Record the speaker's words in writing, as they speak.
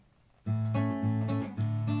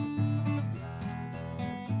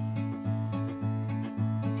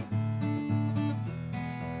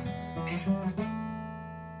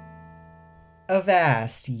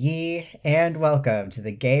Avast, ye, and welcome to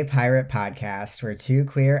the Gay Pirate Podcast, where two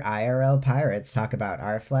queer IRL pirates talk about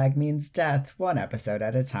Our Flag Means Death one episode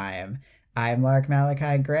at a time. I'm Lark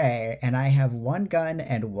Malachi Gray, and I have one gun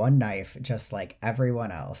and one knife, just like everyone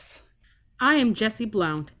else. I am Jesse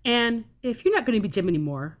Blount, and if you're not going to be Jim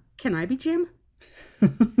anymore, can I be Jim?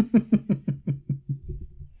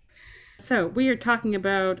 So, we are talking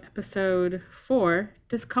about episode 4,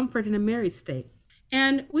 Discomfort in a Married State.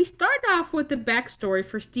 And we start off with the backstory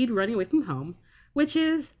for Steed running away from home, which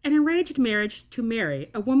is an arranged marriage to marry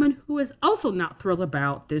a woman who is also not thrilled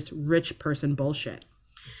about this rich person bullshit.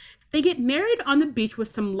 They get married on the beach with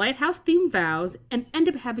some lighthouse-themed vows and end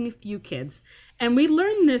up having a few kids. And we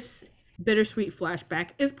learn this bittersweet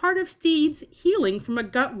flashback is part of Steed's healing from a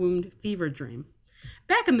gut wound fever dream.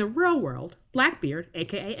 Back in the real world, Blackbeard,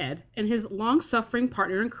 aka Ed, and his long-suffering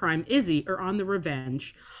partner in crime, Izzy, are on the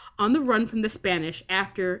revenge, on the run from the Spanish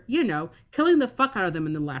after, killing the fuck out of them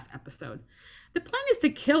in the last episode. The plan is to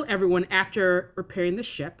kill everyone after repairing the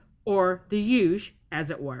ship, or the Huge,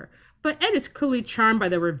 as it were, but Ed is clearly charmed by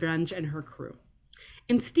the revenge and her crew.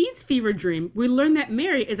 In Steed's fever dream, we learn that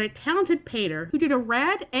Mary is a talented painter who did a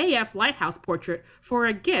rad AF lighthouse portrait for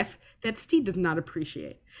a gift that Steed does not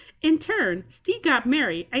appreciate. In turn, Steed got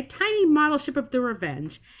Mary a tiny model ship of the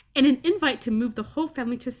Revenge and an invite to move the whole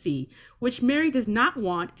family to sea, which Mary does not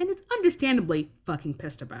want and is understandably fucking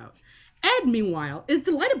pissed about. Ed, meanwhile, is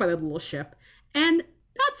delighted by the little ship and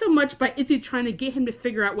not so much by Izzy trying to get him to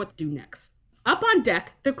figure out what to do next. Up on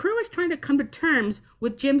deck, the crew is trying to come to terms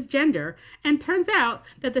with Jim's gender, and turns out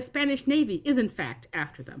that the Spanish Navy is in fact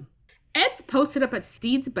after them. Ed's posted up at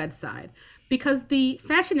Steed's bedside because the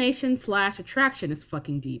fascination/attraction is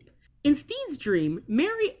fucking deep. In Steed's dream,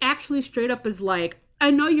 Mary actually straight up is like,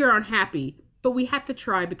 I know you're unhappy, but we have to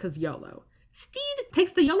try because YOLO. Steed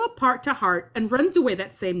takes the YOLO part to heart and runs away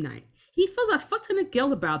that same night. He feels a fuck ton of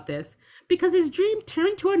guilt about this because his dream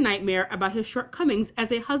turned to a nightmare about his shortcomings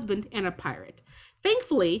as a husband and a pirate.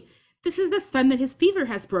 Thankfully, this is the sun that his fever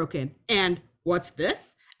has broken. And what's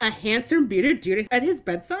this? A handsome bearded dude at his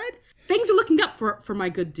bedside? Things are looking up for my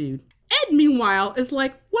good dude. Ed, meanwhile, is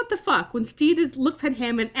like, what the fuck, when Steed looks at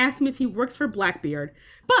him and asks him if he works for Blackbeard.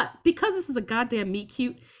 But because this is a goddamn meet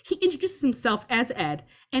cute, he introduces himself as Ed,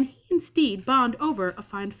 and he and Steed bond over a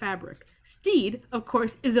fine fabric. Steed, of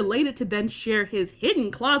course, is elated to then share his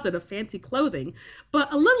hidden closet of fancy clothing,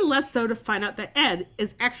 but a little less so to find out that Ed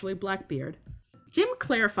is actually Blackbeard. Jim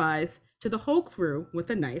clarifies to the whole crew with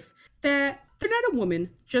a knife that they're not a woman,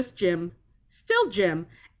 just Jim, still Jim,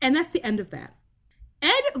 and that's the end of that.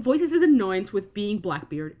 Ed voices his annoyance with being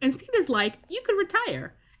Blackbeard, and Steed is like, you could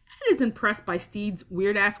retire. Ed is impressed by Steed's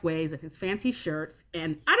weird-ass ways and his fancy shirts,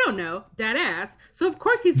 and, I don't know, that ass, so of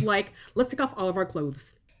course he's like, let's take off all of our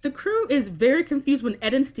clothes. The crew is very confused when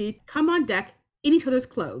Ed and Steed come on deck in each other's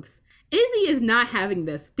clothes. Izzy is not having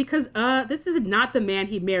this because, this is not the man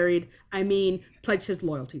he pledged his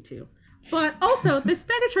loyalty to. But also, the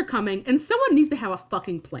Spanish are coming and someone needs to have a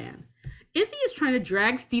fucking plan. Izzy is trying to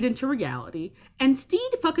drag Steed into reality, and Steed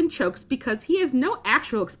fucking chokes because he has no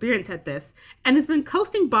actual experience at this and has been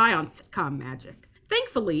coasting by on sitcom magic.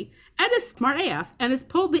 Thankfully, Ed is smart AF and has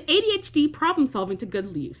pulled the ADHD problem solving to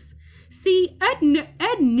good use. See, Ed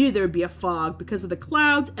knew there would be a fog because of the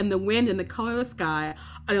clouds and the wind and the color of the sky,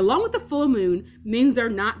 and along with the full moon means they're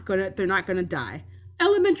not gonna die.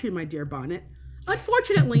 Elementary, my dear Bonnet.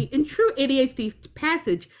 Unfortunately, in true ADHD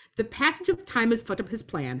the passage of time has fucked up his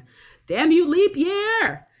plan. Damn you, leap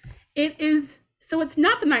year! So it's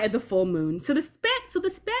not the night of the full moon, so the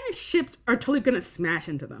Spanish ships are totally gonna smash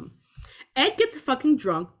into them. Ed gets fucking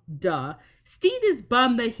drunk, duh. Steed is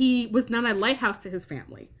bummed that he was not a lighthouse to his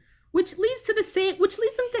family. Which leads them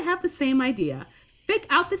to have the same idea. Fake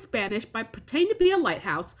out the Spanish by pretending to be a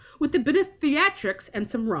lighthouse with a bit of theatrics and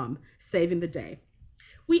some rum, saving the day.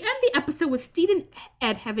 We end the episode with Steed and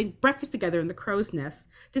Ed having breakfast together in the crow's nest,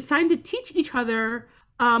 deciding to teach each other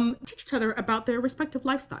about their respective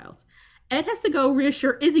lifestyles. Ed has to go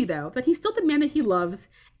reassure Izzy, though, that he's still the man that he loves,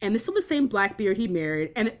 and there's still the same Blackbeard he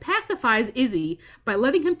married, and it pacifies Izzy by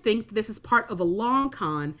letting him think that this is part of a long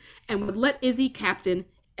con, and would let Izzy captain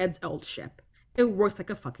Ed's old ship. It works like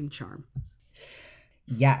a fucking charm.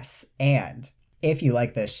 Yes, and if you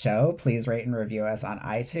like this show, please rate and review us on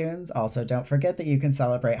iTunes. Also, don't forget that you can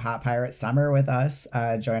celebrate Hot Pirate Summer with us.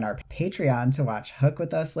 Join our Patreon to watch Hook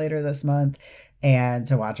with us later this month, and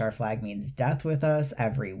to watch Our Flag Means Death with us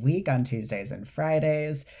every week on Tuesdays and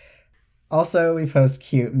Fridays. Also, we post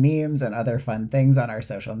cute memes and other fun things on our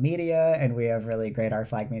social media, and we have really great Our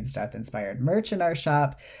Flag Means Death inspired merch in our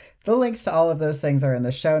shop. The links to all of those things are in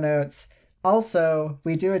the show notes. Also,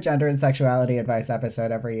 we do a gender and sexuality advice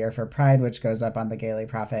episode every year for Pride, which goes up on the Gaily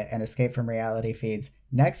Prophet and Escape from Reality feeds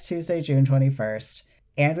next Tuesday, June 21st.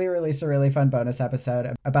 And we released a really fun bonus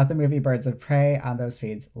episode about the movie Birds of Prey on those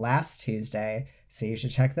feeds last Tuesday, so you should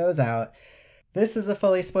check those out. This is a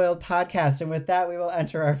Fully Spoiled podcast, and with that, we will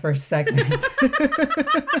enter our first segment.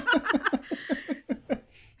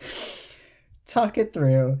 Talk it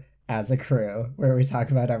through as a crew, where we talk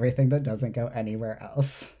about everything that doesn't go anywhere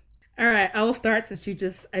else. All right, I will start since you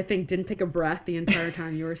just, I think, didn't take a breath the entire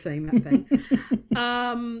time you were saying that thing.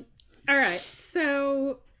 All right,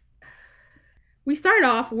 so we start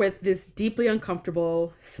off with this deeply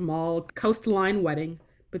uncomfortable, small coastline wedding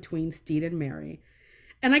between Steed and Mary.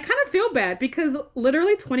 And I kind of feel bad because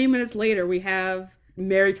literally 20 minutes later, we have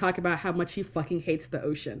Mary talk about how much she fucking hates the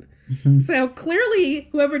ocean. Mm-hmm. So clearly,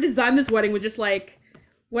 whoever designed this wedding was just like,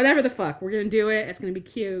 whatever the fuck, we're going to do it. It's going to be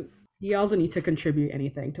cute. Y'all don't need to contribute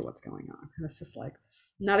anything to what's going on. That's just like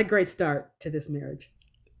not a great start to this marriage.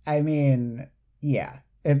 I mean, yeah,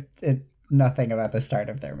 it nothing about the start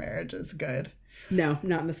of their marriage is good. No,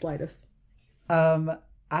 not in the slightest.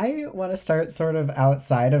 I want to start sort of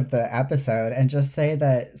outside of the episode and just say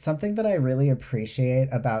that something that I really appreciate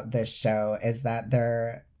about this show is that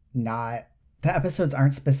the episodes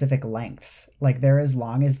aren't specific lengths. Like, they're as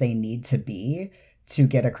long as they need to be to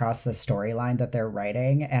get across the storyline that they're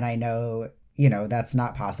writing. And I know, that's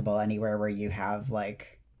not possible anywhere where you have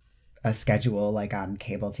like a schedule like on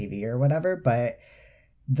cable TV or whatever, but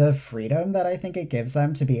the freedom that I think it gives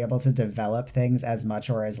them to be able to develop things as much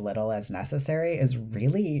or as little as necessary is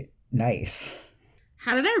really nice.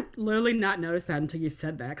 How did I literally not notice that until you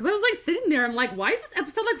said that? Because I was like sitting there, I'm like, why is this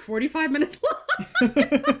episode like 45 minutes long?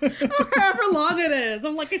 Or however long it is.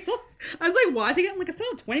 I'm like, I was like watching it, I'm like, I still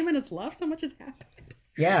have 20 minutes left, so much has happened.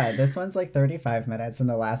 Yeah, this one's like 35 minutes and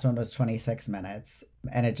the last one was 26 minutes.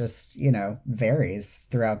 And it just, varies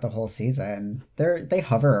throughout the whole season. They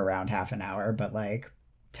hover around half an hour, but like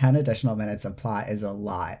 10 additional minutes of plot is a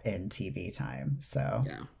lot in TV time. So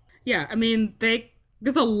yeah. I mean,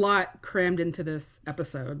 there's a lot crammed into this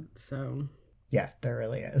episode. So yeah, there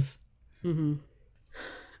really is. Mm-hmm.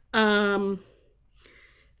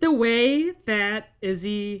 The way that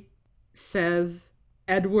Izzy says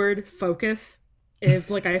Edward focus is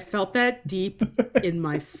like, I felt that deep in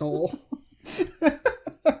my soul.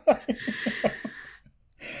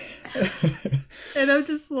 And I'm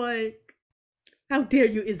just like, how dare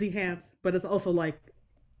you, Izzy Hans? But it's also like,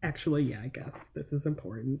 actually, yeah, I guess this is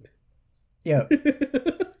important. Yeah.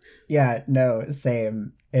 Yeah, no,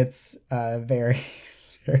 same. It's very,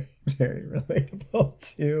 very, very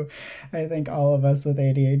relatable to, I think, all of us with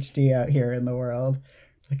ADHD out here in the world.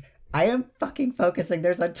 Like, I am fucking focusing.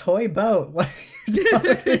 There's a toy boat. What are you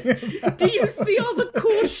talking about? Do you see all the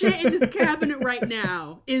cool shit in this cabinet right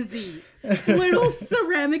now, Izzy? Little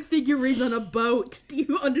ceramic figurines on a boat. Do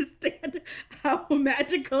you understand how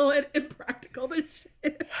magical and impractical this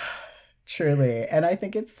shit is? Truly. And I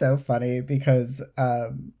think it's so funny because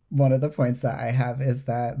one of the points that I have is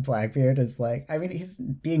that Blackbeard is like, I mean, he's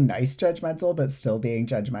being nice judgmental, but still being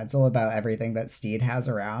judgmental about everything that Steed has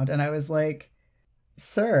around. And I was like,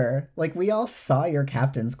 sir, like, we all saw your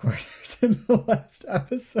captain's quarters in the last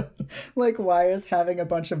episode. Like, why is having a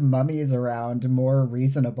bunch of mummies around more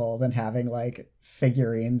reasonable than having like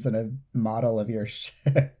figurines and a model of your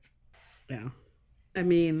ship? Yeah. I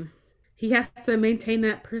mean, he has to maintain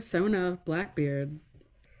that persona of Blackbeard.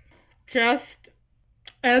 Just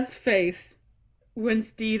Ed's face when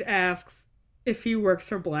Steed asks if he works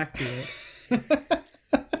for Blackbeard.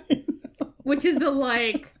 Which is the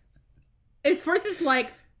like, it's first it's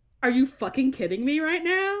like, are you fucking kidding me right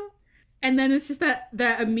now? And then it's just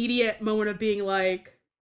that immediate moment of being like,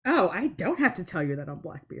 oh, I don't have to tell you that I'm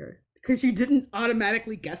Blackbeard. Because you didn't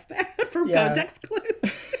automatically guess that from context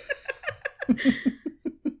clues.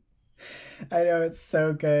 I know, it's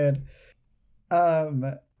so good.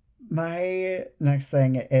 My next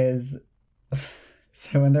thing is,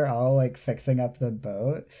 so when they're all like fixing up the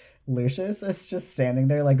boat, Lucius is just standing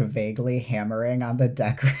there like vaguely hammering on the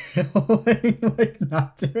deck railing, like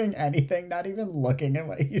not doing anything, not even looking at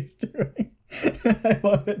what he's doing. I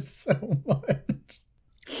love it so much.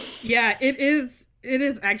 Yeah, it is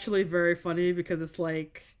actually very funny because it's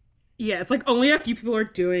like, yeah, it's like only a few people are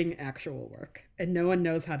doing actual work and no one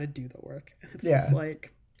knows how to do the work. It's just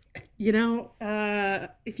like,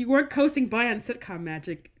 if you weren't coasting by on sitcom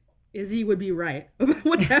magic, Izzy would be right about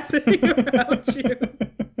what's happening around you.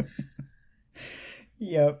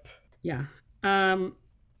 Yep. Yeah. My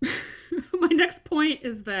next point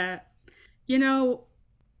is that, all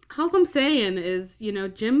I'm saying is,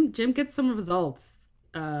 Jim gets some results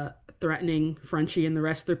threatening Frenchie and the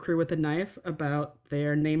rest of the crew with a knife about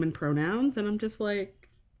their name and pronouns, and I'm just like,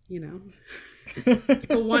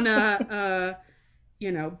 people want to,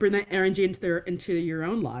 bring that energy into your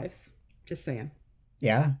own lives. Just saying.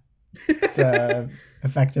 Yeah, it's a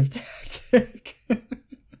effective tactic.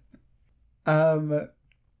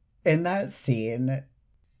 In that scene,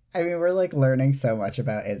 I mean, we're like learning so much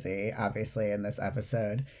about Izzy, obviously, in this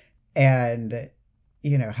episode, and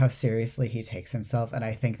how seriously he takes himself. And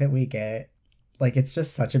I think that we get, like, it's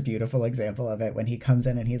just such a beautiful example of it when he comes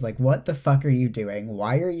in and he's like, what the fuck are you doing?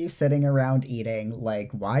 Why are you sitting around eating? Like,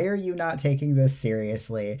 why are you not taking this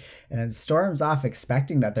seriously? And then storms off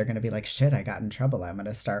expecting that they're going to be like, shit, I got in trouble. I'm going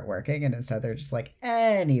to start working. And instead they're just like,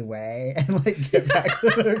 anyway, and like get back to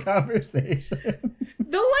their conversation.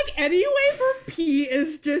 The like anyway for P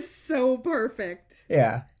is just so perfect.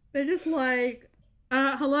 Yeah. They're just like,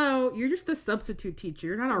 hello, you're just a substitute teacher.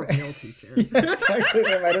 You're not a real teacher. Yeah, exactly.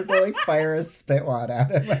 They might as well like fire a spit wad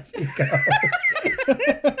at him as he goes.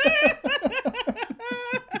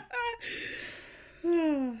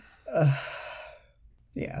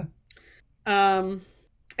 Yeah. I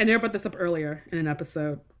never brought this up earlier in an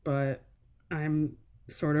episode, but I'm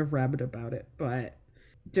sort of rabid about it. But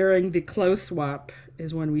during the clothes swap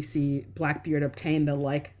is when we see Blackbeard obtain the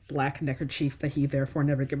like black neckerchief that he therefore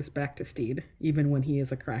never gives back to Steed, even when he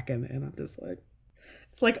is a Kraken. And I'm just like,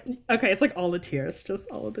 it's like, okay, it's like all the tears, just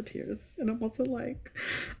all of the tears. And I'm also like,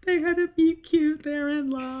 they had to be cute, they're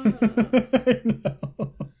in love. I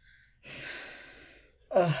know.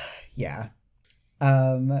 Yeah.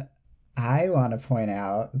 I want to point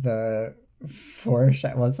out the well,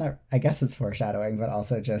 it's not, I guess it's foreshadowing, but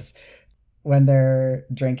also just when they're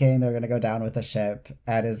drinking, they're going to go down with the ship.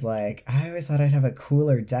 Ed is like, I always thought I'd have a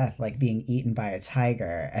cooler death, like being eaten by a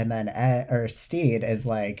tiger. And then Steed is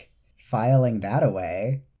like filing that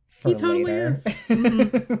away for later.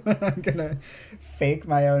 Mm-hmm. I'm going to fake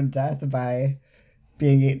my own death by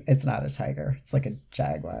being eaten. It's not a tiger. It's like a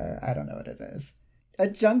jaguar. I don't know what it is. A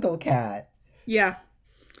jungle cat. Yeah.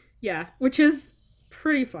 Yeah. Which is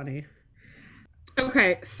pretty funny.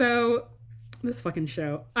 Okay. So this fucking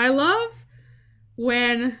show. I love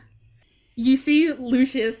when you see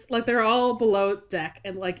Lucius, like they're all below deck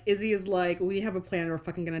and like Izzy is like, we have a plan, we're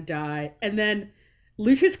fucking gonna die. And then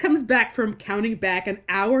Lucius comes back from counting back an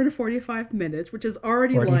hour and 45 minutes, which is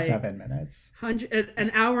already 47 minutes.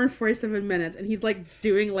 An hour and 47 minutes. And he's like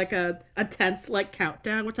doing like a tense like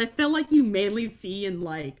countdown, which I feel like you mainly see in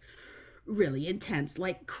like really intense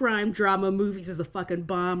like crime drama movies as a fucking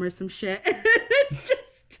bomb or some shit. It's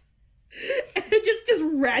just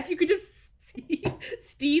ratchet. You could just see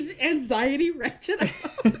Steed's anxiety ratchet up.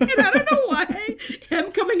 And I don't know why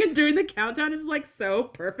him coming and doing the countdown is like so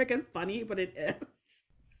perfect and funny, but it is.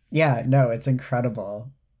 Yeah, no, it's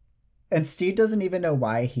incredible. And Steed doesn't even know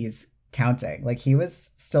why he's counting. Like, he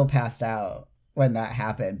was still passed out when that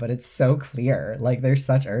happened, but it's so clear. Like, there's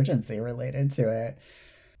such urgency related to it.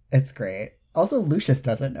 It's great. Also, Lucius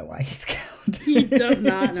doesn't know why he's counting. He does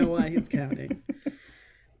not know why he's counting.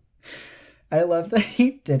 I love that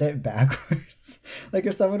he did it backwards. Like,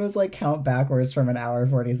 if someone was like, count backwards from an hour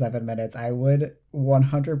 47 minutes, I would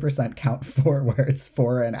 100% count forwards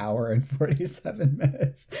for an hour and 47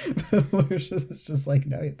 minutes. But Lucius is just like,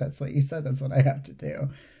 no, that's what you said. That's what I have to do.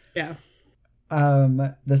 Yeah.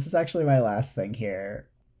 This is actually my last thing here.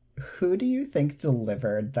 Who do you think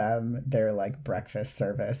delivered them their like breakfast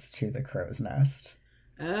service to the crow's nest?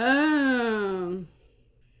 That's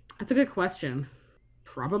a good question.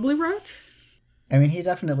 Probably Roach? I mean, he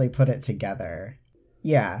definitely put it together.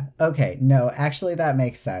 Yeah. Okay. No, actually, that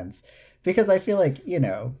makes sense. Because I feel like,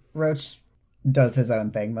 Roach does his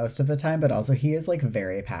own thing most of the time, but also he is like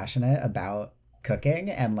very passionate about cooking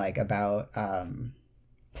and like about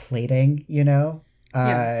plating,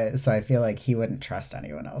 Yeah. So I feel like he wouldn't trust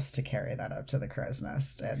anyone else to carry that up to the crow's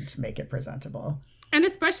nest and make it presentable. And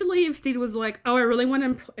especially if Steed was like, oh, I really want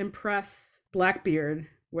to impress Blackbeard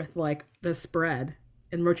with like the spread.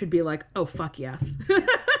 And Roach would be like, oh, fuck yes.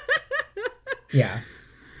 Yeah.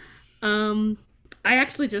 I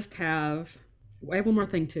actually just I have one more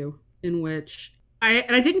thing too, in which I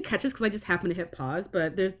didn't catch this because I just happened to hit pause,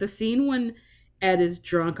 but there's the scene when Ed is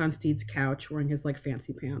drunk on Steed's couch wearing his like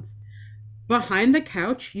fancy pants. Behind the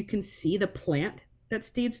couch, you can see the plant that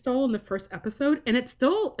Steed stole in the first episode, and it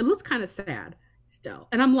looks kind of sad still.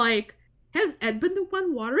 And I'm like, has Ed been the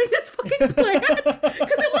one watering this fucking plant? Because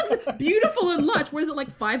it looks beautiful and lush. What is it,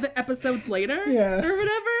 like 5 episodes later? Yeah. Or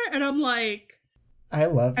whatever? And I'm like... I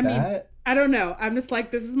love that. mean, I don't know. I'm just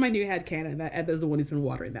like, this is my new headcanon that Ed is the one who's been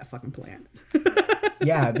watering that fucking plant.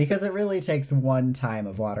 Yeah, because it really takes one time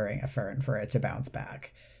of watering a fern for it to bounce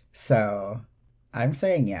back. So I'm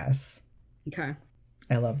saying yes. Okay.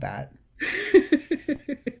 I love that.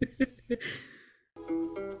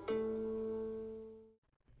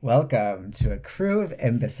 Welcome to a crew of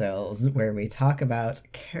imbeciles where we talk about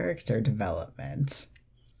character development.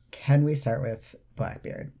 Can we start with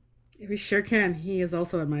Blackbeard? We sure can. He is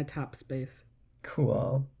also in my top space.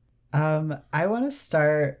 Cool. I want to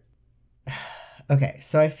start. Okay,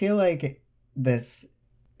 so I feel like this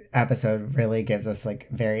episode really gives us like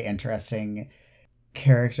very interesting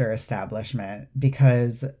character establishment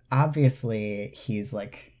because obviously he's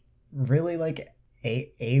like really like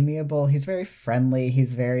amiable. He's very friendly.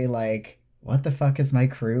 He's very like, what the fuck is my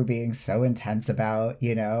crew being so intense about,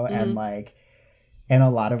 you know? Mm-hmm. And like, in a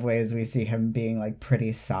lot of ways, we see him being like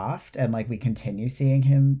pretty soft, and like we continue seeing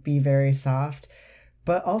him be very soft.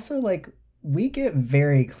 But also, like, we get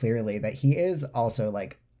very clearly that he is also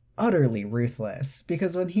like utterly ruthless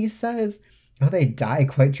because when he says, oh, they die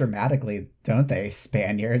quite dramatically, don't they,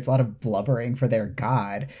 Spaniards? A lot of blubbering for their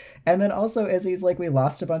god. And then also, Izzy's like, we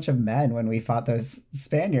lost a bunch of men when we fought those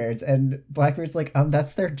Spaniards. And Blackbeard's like,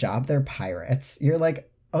 that's their job. They're pirates. You're like,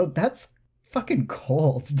 oh, that's fucking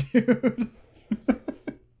cold, dude.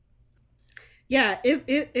 Yeah, it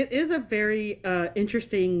is a very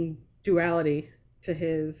interesting duality to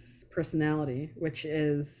his personality, which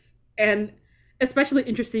is, and especially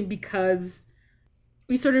interesting because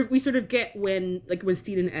we sort of get when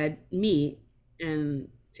Steed and Ed meet, and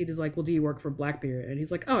Steed is like, well, do you work for Blackbeard? And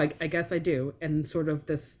he's like, oh, I guess I do. And sort of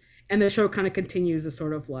this, and the show kind of continues to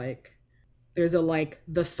sort of like, there's a like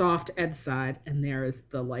the soft Ed side, and there is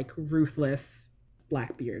the like ruthless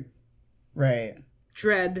Blackbeard, right,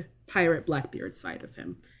 dread pirate Blackbeard side of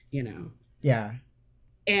him, you know. Yeah.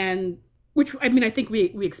 And which, I mean, I think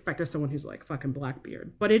we expect of someone who's like fucking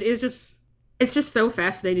Blackbeard, but it's just so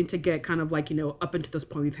fascinating to get kind of like, you know, up until this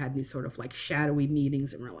point we've had these sort of like shadowy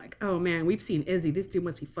meetings and we're like, oh man, we've seen Izzy, this dude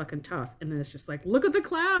must be fucking tough. And then it's just like, look at the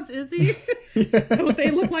clouds, Izzy. Don't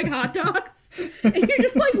they look like hot dogs? And you're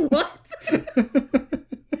just like, what?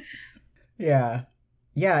 Yeah.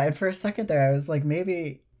 And for a second there I was like,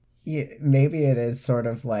 maybe it is sort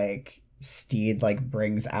of like Steed like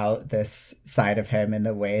brings out this side of him in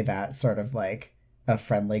the way that sort of like a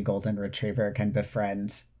friendly golden retriever can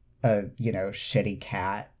befriend a, you know, shitty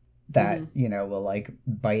cat that, you know, will like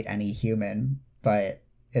bite any human but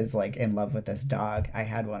is like in love with this dog. I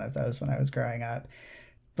had one of those when I was growing up.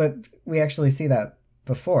 But we actually see that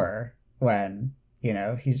before when, you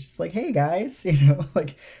know, he's just like, hey guys, you know,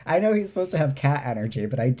 like I know he's supposed to have cat energy,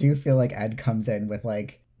 but I do feel like Ed comes in with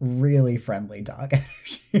like really friendly dog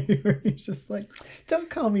energy where he's just like, don't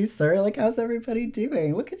call me sir, like how's everybody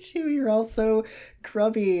doing, look at you, you're all so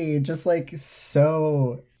grubby, just like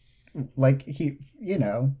so like he, you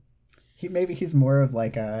know, he's more of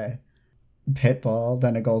like a pit bull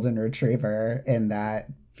than a golden retriever in that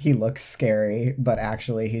he looks scary but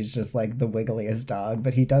actually he's just like the wiggliest dog,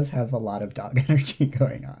 but he does have a lot of dog energy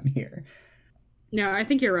going on here. No, I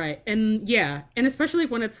think you're right. And yeah, and especially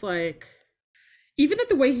when it's like, even at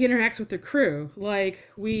the way he interacts with the crew, like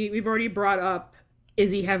we've already brought up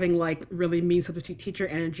Izzy having like really mean substitute teacher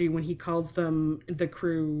energy when he calls them, the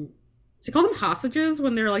crew, does he call them hostages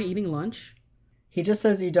when they're like eating lunch? He just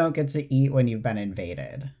says you don't get to eat when you've been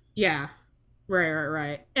invaded. Yeah,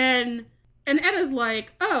 right. And Ed is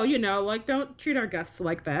like, oh, you know, like don't treat our guests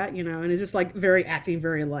like that, you know, and is just like acting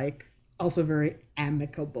very like also very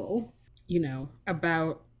amicable, you know,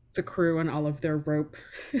 about the crew and all of their rope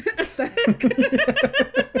aesthetic.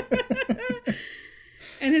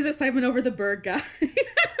 And his excitement over the bird guy.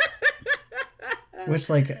 Which,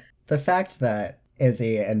 like, the fact that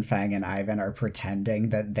Izzy and Fang and Ivan are pretending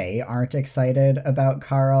that they aren't excited about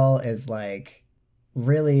Carl is, like,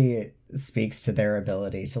 really speaks to their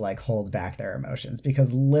ability to, like, hold back their emotions,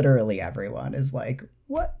 because literally everyone is like,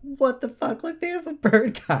 what the fuck? Like, they have a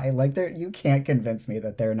bird guy. Like, you can't convince me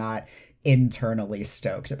that they're not internally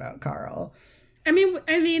stoked about Carl. I mean,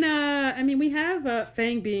 we have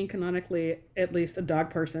Fang being canonically at least a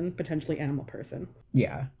dog person, potentially animal person.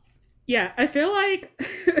 Yeah. I feel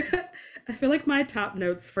like my top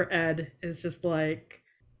notes for Ed is just like,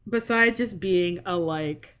 besides just being a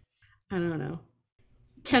like, I don't know,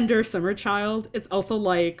 tender summer child, it's also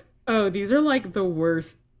like, oh, these are like the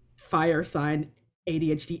worst fire sign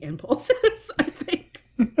ADHD impulses, I think.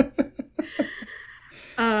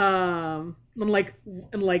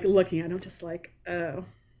 And looking at him, just like, oh.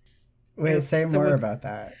 Wait, say more about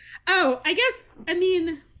that. Oh, I guess, I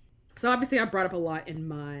mean, so obviously I brought up a lot in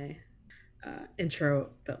my intro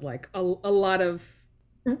that like a lot of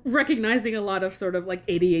recognizing a lot of sort of like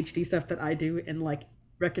ADHD stuff that I do and like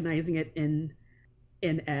recognizing it in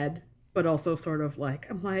Ed, but also sort of like,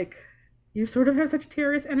 I'm like, you sort of have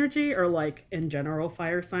Sagittarius energy, or like in general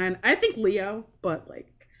fire sign. I think Leo, but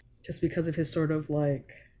like just because of his sort of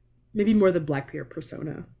like maybe more the Blackbeard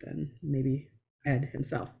persona than maybe Ed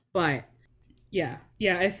himself. But yeah,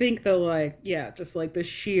 I think the like just like the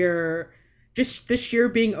sheer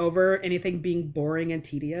being over anything being boring and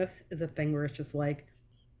tedious is a thing where it's just like,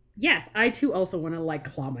 yes, I too also want to like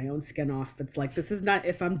claw my own skin off. It's like this is not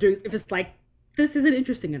if it's like this isn't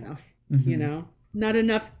interesting enough, not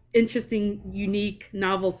enough interesting, unique,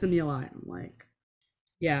 novel stimuli. I'm like,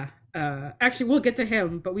 yeah. Actually, we'll get to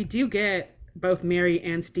him, but we do get both Mary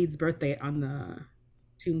and Steed's birthday on the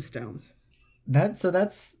tombstones. That's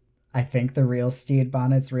I think the real Steed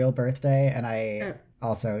Bonnet's real birthday, and I Uh,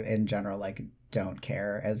 also in general like don't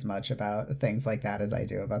care as much about things like that as I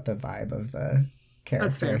do about the vibe of the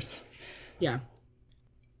that's fair. characters. Yeah.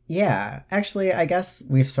 Yeah, actually, I guess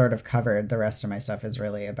we've sort of covered the rest of my stuff is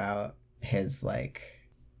really about his like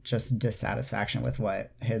just dissatisfaction with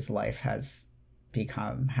what his life has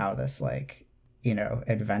become, how this like,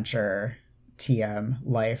 adventure TM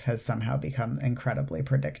life has somehow become incredibly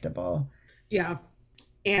predictable. Yeah.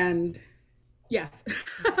 And yes.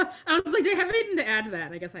 I was like, do I have anything to add to that?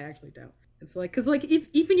 And I guess I actually don't. It's like, because like if,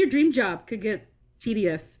 even your dream job could get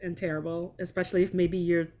tedious and terrible, especially if maybe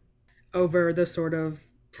you're over the sort of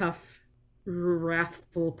tough,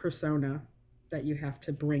 wrathful persona that you have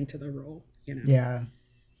to bring to the role. Yeah.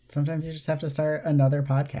 Sometimes you just have to start another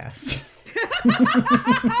podcast.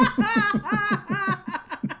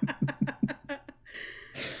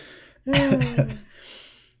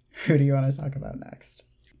 Who do you want to talk about next?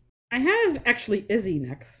 I have actually Izzy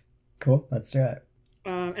next. Cool, let's do it.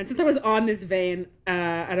 And since I was on this vein,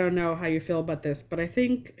 I don't know how you feel about this, but I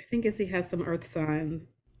think Izzy has some Earth sign,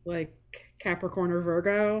 like Capricorn or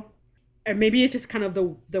Virgo, and maybe it's just kind of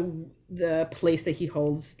the place that he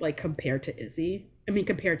holds, like compared to Izzy. I mean,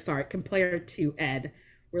 compared to Ed,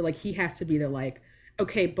 where like he has to be the like,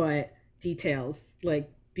 okay, but details, like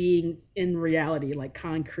being in reality, like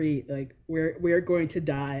concrete, like we're going to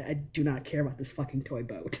die. I do not care about this fucking toy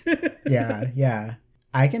boat. Yeah.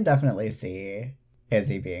 I can definitely see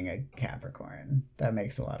Izzy being a Capricorn. That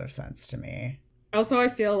makes a lot of sense to me. Also, I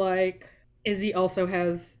feel like Izzy also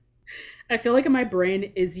has. I feel like in my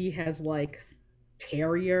brain, Izzy has like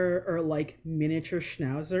terrier or like miniature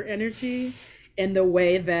schnauzer energy, in the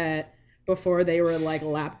way that before they were like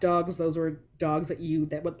lap dogs, those were dogs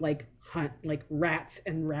that would like hunt like rats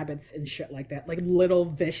and rabbits and shit like that, like little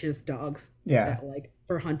vicious dogs Yeah. that like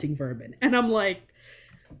for hunting vermin. And I'm like,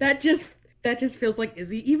 that just that just feels like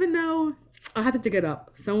Izzy, even though I'll have to dig it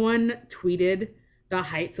up. Someone tweeted the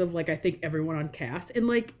heights of like I think everyone on cast, and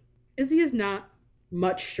like Izzy is not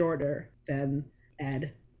much shorter than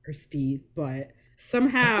Ed or Steve, but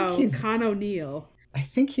somehow Con O'Neill. I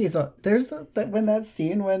think when that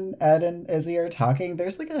scene when Ed and Izzy are talking,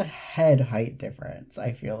 there's like a head height difference,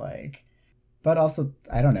 I feel like. But also,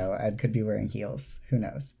 I don't know, Ed could be wearing heels. Who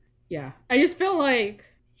knows? Yeah. I just feel like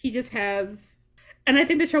he just has, and I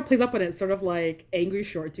think the show plays up on it, sort of like angry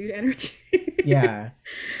short dude energy. Yeah.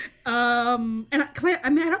 And I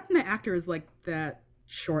mean, I don't think the actor is like that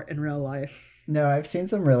short in real life. No, I've seen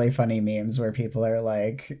some really funny memes where people are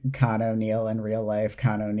like Con O'Neill in real life,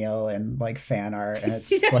 Con O'Neill in like fan art, and it's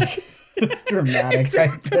just like this dramatic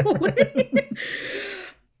exactly.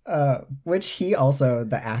 Which he also,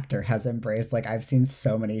 the actor, has embraced. Like I've seen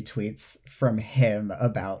so many tweets from him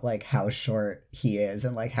about like how short he is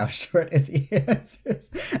and like how short is he is.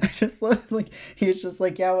 I just love like he's just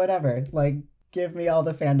like, yeah, whatever. Like give me all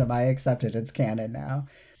the fandom. I accept it. It's canon now.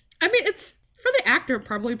 I mean, it's for the actor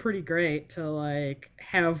probably pretty great to like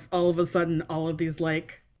have all of a sudden all of these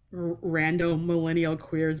like random millennial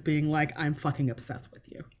queers being like, I'm fucking obsessed with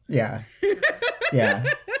you. Yeah. Yeah.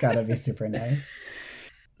 It's gotta be super nice.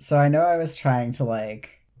 So I know I was trying to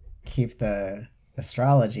like keep the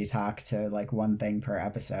astrology talk to like one thing per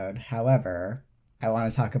episode. However, I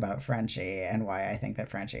want to talk about Frenchie and why I think that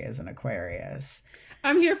Frenchie is an Aquarius.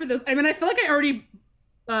 I'm here for this. I mean, I feel like I already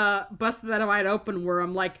busted that wide open where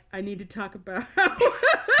I'm like, I need to talk about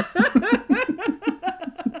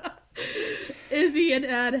Izzy and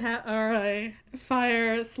Ed are a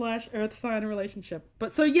fire/earth sign relationship.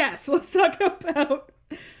 But so yes, let's talk about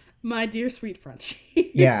my dear sweet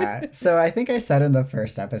Frenchie. Yeah. So I think I said in the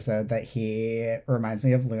first episode that he reminds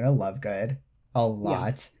me of Luna Lovegood a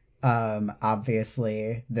lot. Yeah.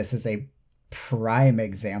 Obviously, this is a prime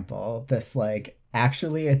example. This like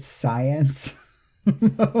actually it's science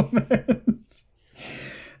moment.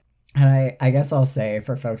 And I guess I'll say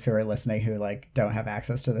for folks who are listening who like don't have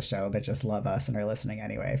access to the show but just love us and are listening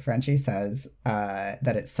anyway, Frenchie says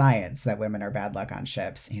that it's science that women are bad luck on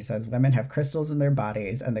ships. He says women have crystals in their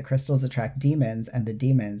bodies and the crystals attract demons and the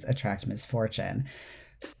demons attract misfortune.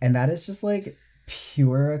 And that is just like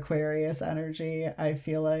pure Aquarius energy, I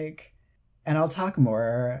feel like. And I'll talk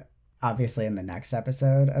more obviously in the next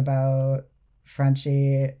episode about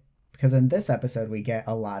Frenchie, because in this episode we get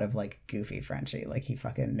a lot of like goofy Frenchie, like he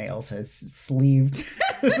fucking nails his sleeve to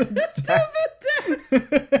the deck.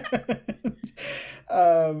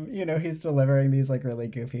 You know, he's delivering these like really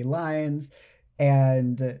goofy lines,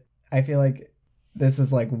 and I feel like this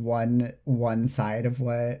is like one side of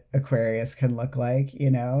what Aquarius can look like, you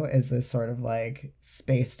know, is this sort of like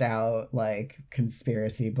spaced out like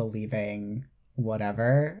conspiracy believing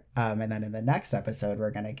whatever. And then in the next episode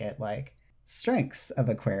we're gonna get like strengths of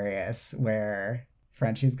Aquarius, where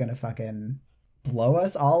Frenchie's gonna fucking blow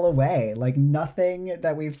us all away. Like nothing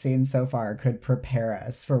that we've seen so far could prepare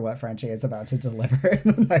us for what Frenchie is about to deliver in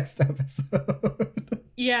the next episode.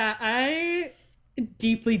 Yeah, I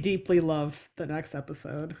deeply, deeply love the next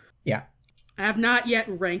episode. Yeah. I have not yet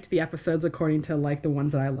ranked the episodes according to like the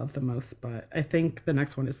ones that I love the most, but I think the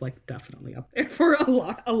next one is like definitely up there for a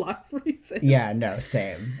lot of reasons. Yeah, no,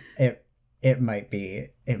 same. It might be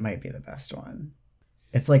the best one.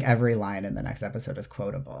 It's like every line in the next episode is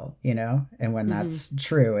quotable, you know? And when that's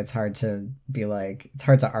true, it's hard to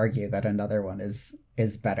argue that another one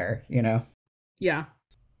is better, you know? Yeah.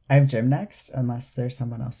 I have Jim next, unless there's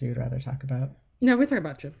someone else you'd rather talk about. No, we talk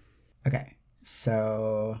about Jim. Okay.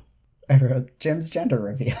 So I wrote Jim's gender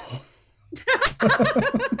reveal.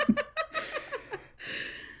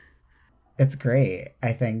 It's great.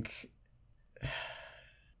 I think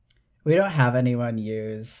we don't have anyone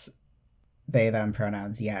use they, them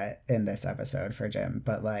pronouns yet in this episode for Jim,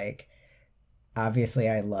 but like, obviously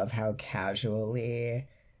I love how casually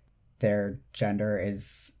their gender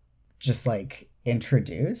is just like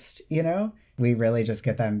introduced, you know? We really just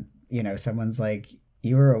get them, you know, someone's like,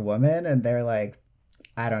 you were a woman, and they're like,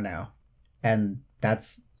 I don't know. And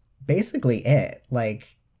that's basically it.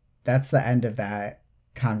 Like, that's the end of that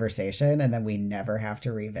conversation, and then we never have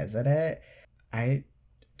to revisit it. I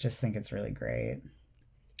just think it's really great.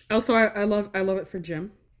 Also, I love it for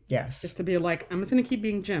Jim. Yes. Just to be like, I'm just gonna keep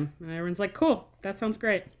being Jim, and everyone's like, cool, that sounds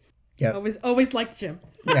great. Yeah. Always liked Jim.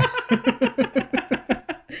 Yeah.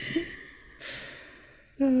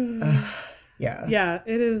 Yeah. Yeah,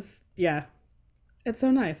 it is. Yeah, it's so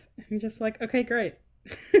nice. You're just like, okay, great.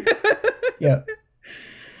 Yeah.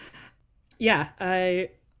 Yeah, I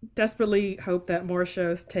desperately hope that more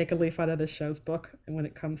shows take a leaf out of this show's book, and when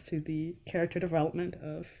it comes to the character development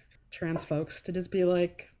of trans folks, to just be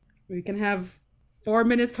like, we can have 4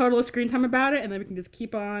 minutes total of screen time about it, and then we can just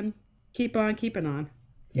keep on keeping on.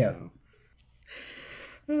 Yeah.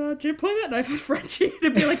 So, Jim pulling that knife on Frenchie to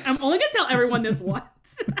be like, I'm only gonna tell everyone this once.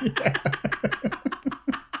 Yeah.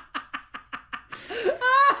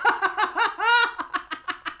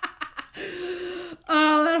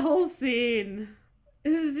 Oh, that whole scene.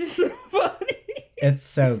 This is just so funny. It's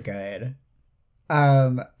so good.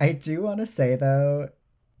 I do want to say though,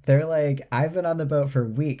 they're like, I've been on the boat for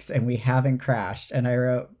weeks and we haven't crashed. And I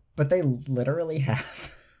wrote, but they literally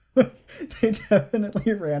have. They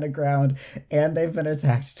definitely ran aground, and they've been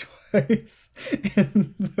attacked twice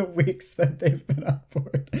in the weeks that they've been on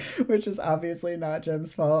board, which is obviously not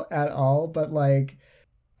Jim's fault at all. But like,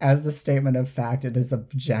 as a statement of fact, it is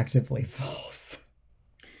objectively false.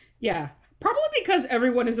 Yeah, probably because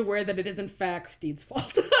everyone is aware that it is in fact Steed's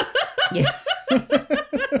fault. Yeah.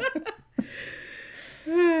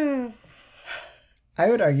 I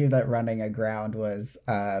would argue that running aground was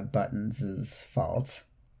Buttons' fault.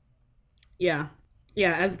 Yeah,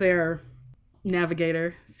 as their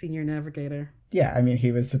navigator, senior navigator. Yeah, I mean,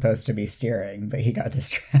 he was supposed to be steering, but he got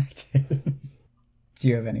distracted. Do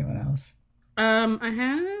you have anyone else? I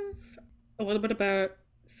have a little bit about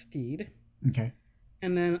Steed. Okay.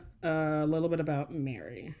 And then a little bit about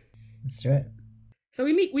Mary. Let's do it. So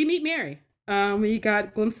we meet Mary. We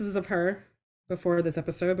got glimpses of her before this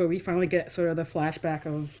episode, but we finally get sort of the flashback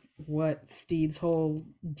of what Steed's whole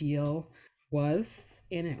deal was.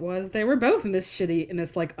 And it was they were both in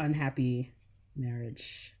this like unhappy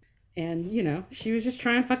marriage. And, you know, she was just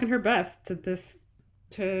trying fucking her best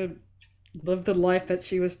to live the life that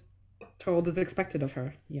she was told is expected of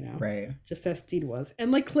her, you know? Right. Just as Steed was.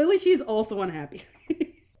 And, like, clearly she's also unhappy.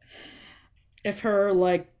 If her,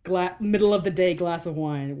 like, middle of the day glass of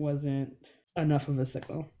wine wasn't enough of a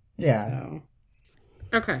signal. Yeah. So.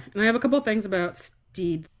 Okay. And I have a couple of things about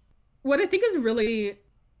Steed. What I think is really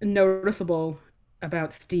noticeable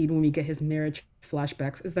about Steed when we get his marriage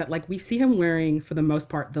flashbacks is that like we see him wearing for the most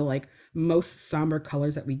part the like most somber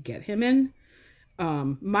colors that we get him in,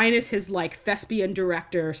 minus his like thespian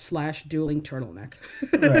director / dueling turtleneck.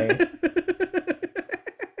 Right.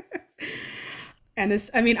 And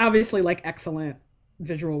this, I mean, obviously like excellent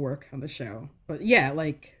visual work on the show, but yeah,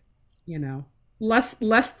 like, you know, less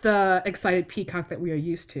the excited peacock that we are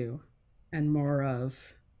used to, and more of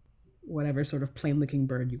whatever sort of plain looking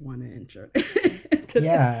bird you want to insert into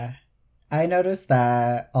Yeah. this. I noticed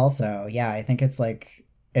that also. Yeah, I think it's like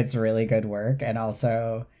it's really good work, and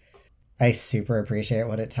also I super appreciate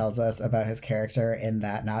what it tells us about his character in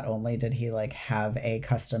that not only did he like have a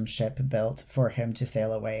custom ship built for him to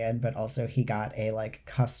sail away in, but also he got a like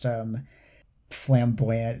custom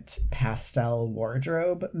flamboyant pastel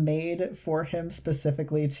wardrobe made for him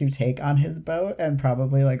specifically to take on his boat, and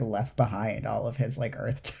probably like left behind all of his like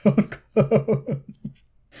earth tone clothes.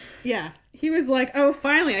 Yeah, he was like, "Oh,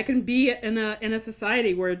 finally, I can be in a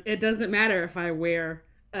society where it doesn't matter if I wear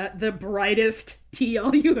the brightest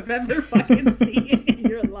teal you have ever fucking seen in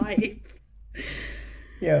your life."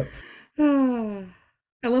 Yep.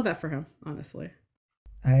 I love that for him, honestly.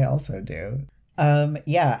 I also do.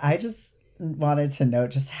 Yeah, I just wanted to note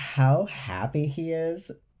just how happy he is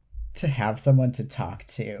to have someone to talk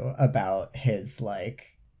to about his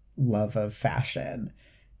like love of fashion.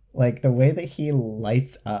 Like the way that he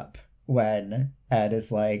lights up when Ed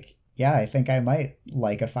is like, "Yeah, I think I might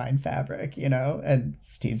like a fine fabric," you know? And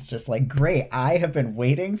Steve's just like, "Great, I have been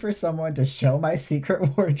waiting for someone to show my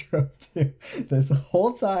secret wardrobe to this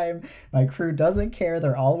whole time. My crew doesn't care.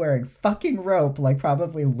 They're all wearing fucking rope, like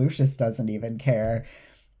probably Lucius doesn't even care."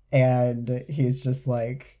 And he's just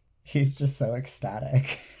so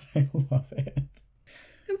ecstatic. I love it.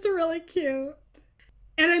 It's really cute.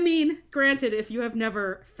 And I mean, granted, if you have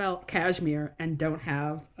never felt cashmere and don't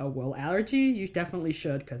have a wool allergy, you definitely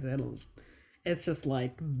should, because it's just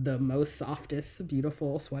like the most softest,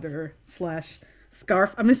 beautiful sweater /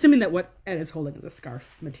 scarf. I'm assuming that what Ed is holding is a scarf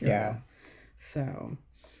material. Yeah. So,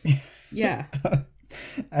 yeah.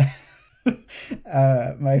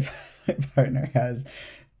 My partner has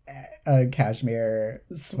a cashmere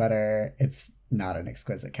sweater. It's not an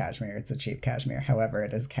exquisite cashmere, it's a cheap cashmere. However,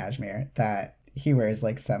 it is cashmere that he wears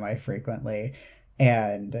like semi frequently.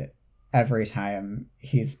 And every time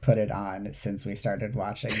he's put it on since we started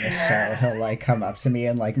watching the show, he'll like come up to me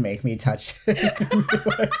and like make me touch it.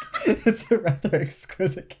 Like, it's a rather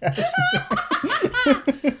exquisite cashmere.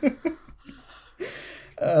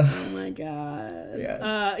 Oh my god.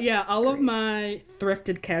 Yeah, yeah, all of my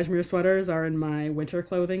thrifted cashmere sweaters are in my winter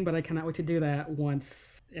clothing, but I cannot wait to do that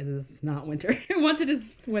once it is not winter. Once it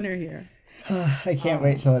is winter here. I can't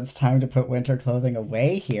wait till it's time to put winter clothing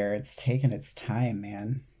away here. It's taken its time,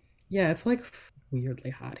 man. Yeah, it's like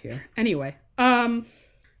weirdly hot here. Anyway, oh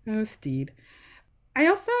Steed. We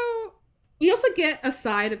also get a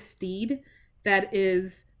side of Steed that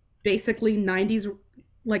is basically 90s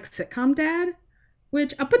like sitcom dad,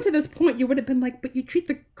 which up until this point you would have been like, but you treat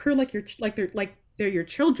the crew like they're your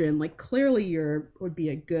children. Like clearly would be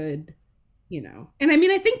a good, you know. And I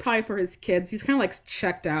mean, I think probably for his kids, he's kind of like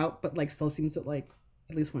checked out, but like still seems to like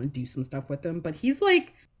at least want to do some stuff with them. But he's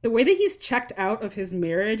like, the way that he's checked out of his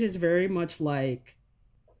marriage is very much like,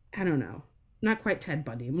 I don't know, not quite Ted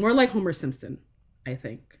Bundy, more like Homer Simpson, I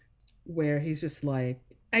think, where he's just like,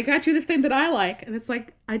 I got you this thing that I like, and it's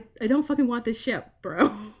like, I don't fucking want this ship,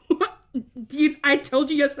 bro. I told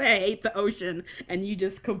you yesterday I hate the ocean, and you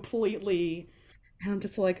just completely, and I'm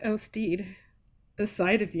just like, oh Steed, the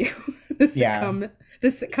side of you, the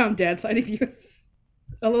sitcom dad side of you is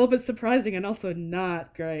a little bit surprising and also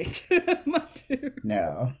not great.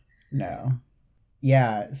 No.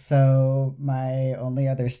 Yeah, so my only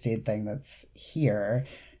other Steed thing that's here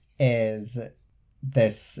is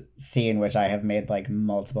this scene, which I have made like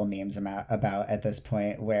multiple memes about at this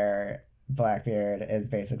point, where Blackbeard is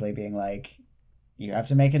basically being like, you have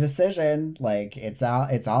to make a decision. Like it's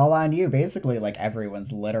all on you. Basically, like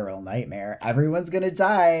everyone's literal nightmare. Everyone's gonna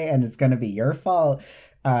die, and it's gonna be your fault.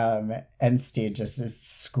 And Steed just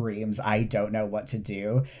screams, "I don't know what to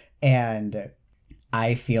do," and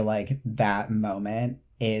I feel like that moment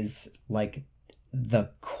is like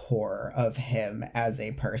the core of him as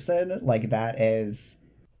a person. Like that is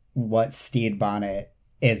what Steed Bonnet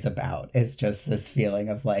is about. Is just this feeling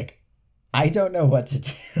of like, I don't know what to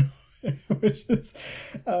do, which is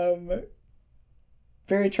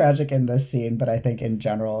very tragic in this scene. But I think in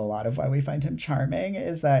general, a lot of why we find him charming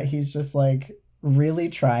is that he's just like really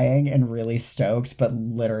trying and really stoked, but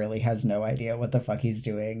literally has no idea what the fuck he's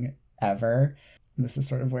doing ever. And this is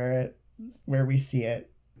sort of where we see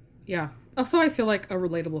it. Yeah. Also, I feel like a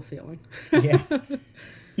relatable feeling. Yeah.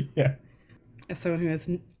 Yeah. as someone who has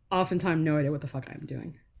oftentimes no idea what the fuck I'm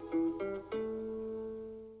doing.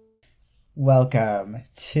 Welcome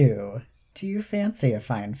to Do You Fancy a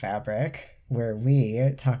Fine Fabric, where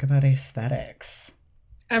we talk about aesthetics.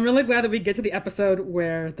 I'm really glad that we get to the episode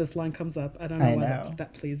where this line comes up. I don't know why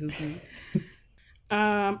that pleases me.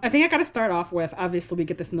 I think I got to start off with, obviously we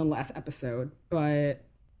get this in the last episode, but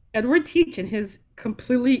Edward Teach in his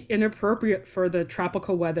completely inappropriate for the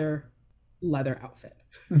tropical weather leather outfit.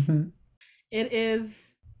 Mm-hmm.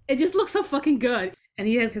 It just looks so fucking good. And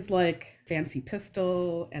he has his like fancy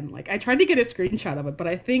pistol and like I tried to get a screenshot of it, but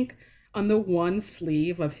I think on the one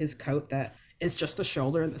sleeve of his coat that is just the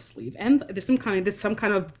shoulder and the sleeve ends, there's some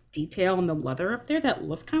kind of detail in the leather up there that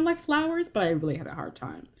looks kind of like flowers, but I really had a hard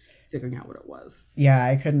time figuring out what it was. Yeah,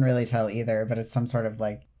 I couldn't really tell either, but it's some sort of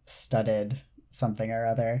like studded something or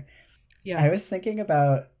other. Yeah. I was thinking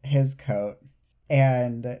about his coat,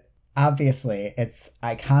 and obviously it's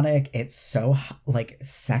iconic. It's so like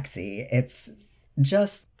sexy. It's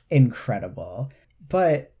just incredible.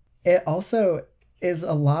 But it also is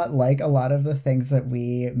a lot like a lot of the things that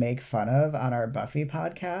we make fun of on our Buffy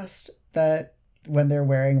podcast, that when they're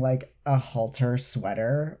wearing like a halter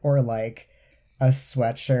sweater or like a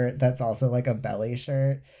sweatshirt that's also like a belly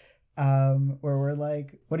shirt, where we're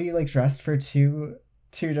like, what are you like dressed for two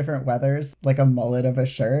different weathers, like a mullet of a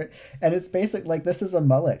shirt? And it's basically like, this is a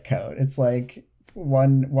mullet coat. It's like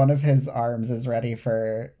one of his arms is ready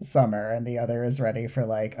for summer and the other is ready for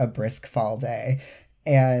like a brisk fall day,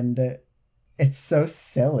 and it's so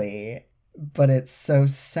silly, but it's so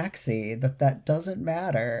sexy that doesn't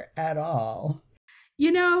matter at all.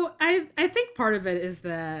 You know, I think part of it is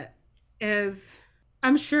that, as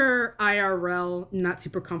I'm sure IRL not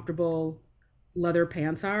super comfortable leather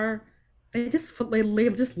pants are, they just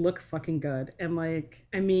look fucking good. And like,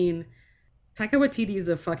 I mean, Taika Waititi is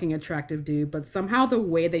a fucking attractive dude, but somehow the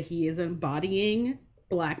way that he is embodying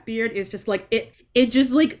Blackbeard is just like it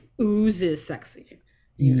just like oozes sexy.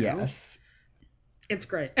 You know? Yes. It's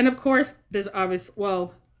great. And of course, there's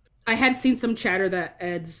I had seen some chatter that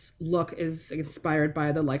Ed's look is inspired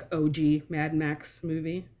by the like OG Mad Max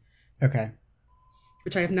movie. Okay.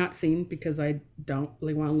 Which I have not seen because I don't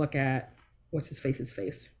really want to look at what's his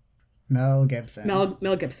face. Mel Gibson.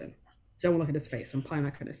 Mel Gibson. Don't want to look at his face. I'm probably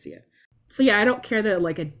not going to see it. So yeah, I don't care that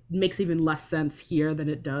like it makes even less sense here than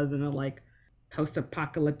it does in a like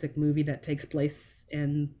post-apocalyptic movie that takes place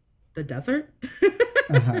in the desert.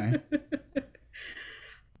 Uh-huh.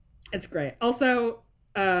 It's great. Also,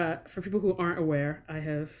 for people who aren't aware, I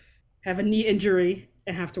have a knee injury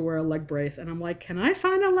and have to wear a leg brace. And I'm like, can I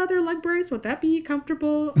find a leather leg brace? Would that be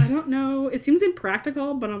comfortable? I don't know. It seems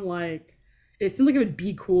impractical, but I'm like, it seems like it would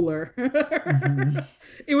be cooler. Mm-hmm.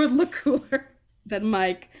 It would look cooler than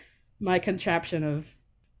my contraption of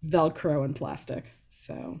Velcro and plastic.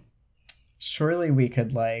 So surely we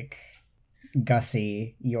could like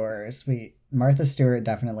Gussie yours. Martha Stewart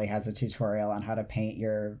definitely has a tutorial on how to paint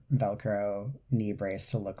your Velcro knee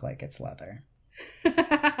brace to look like it's leather.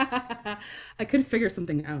 I could figure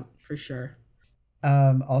something out for sure.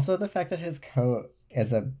 Also the fact that his coat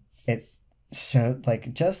is it showed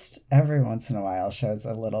like just every once in a while shows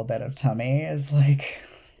a little bit of tummy is like,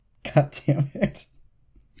 god damn it.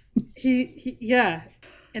 He yeah.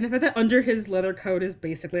 And the fact that under his leather coat is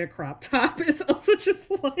basically a crop top is also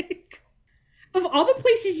just like, of all the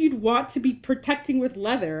places you'd want to be protecting with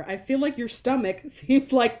leather, I feel like your stomach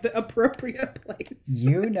seems like the appropriate place.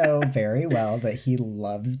 You know very well that he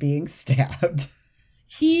loves being stabbed.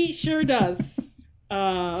 He sure does.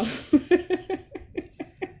 Oh,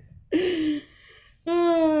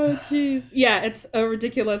 jeez. Yeah, it's a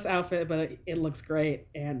ridiculous outfit, but it looks great.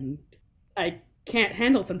 And I can't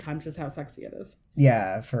handle sometimes just how sexy it is.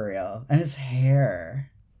 Yeah, for real. And his hair.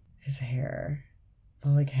 The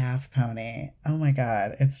like half pony. Oh my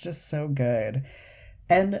god, it's just so good.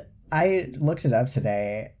 And I looked it up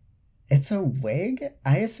today. It's a wig.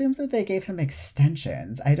 I assumed that they gave him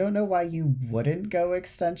extensions. I don't know why you wouldn't go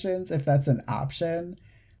extensions if that's an option,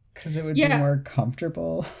 because it would be more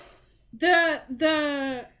comfortable.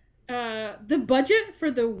 The budget for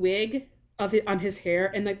the wig of it on his hair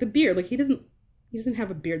and like the beard, like he doesn't have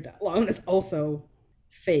a beard that long. It's also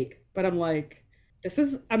fake. But I'm like,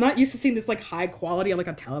 I'm not used to seeing this like high quality on like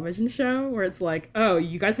a television show where it's like, oh,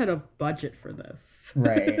 you guys had a budget for this.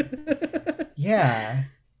 Right. Yeah.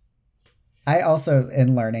 I also,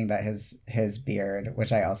 in learning that his beard,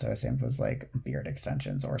 which I also assumed was like beard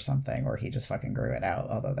extensions or something, or he just fucking grew it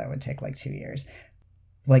out, although that would take like 2 years.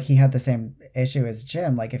 Like he had the same issue as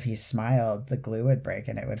Jim. Like if he smiled, the glue would break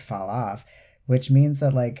and it would fall off, which means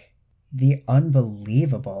that like the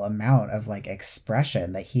unbelievable amount of like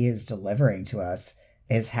expression that he is delivering to us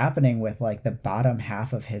is happening with like the bottom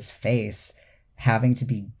half of his face having to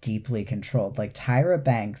be deeply controlled. Like Tyra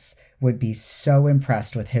Banks would be so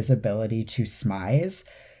impressed with his ability to smize,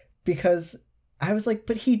 because I was like,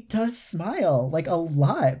 but he does smile like a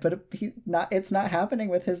lot, but it's not happening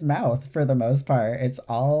with his mouth for the most part. It's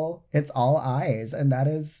all eyes, and that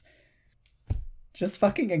is just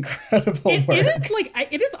fucking incredible work.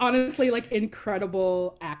 It is honestly like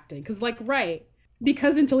incredible acting, because like, right,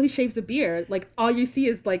 because until he shaves the beard, like all you see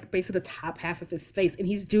is like basically the top half of his face, and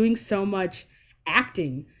he's doing so much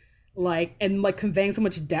acting, like, and like conveying so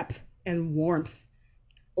much depth and warmth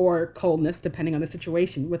or coldness depending on the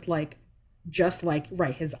situation, with like just like,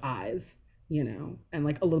 right, his eyes, you know, and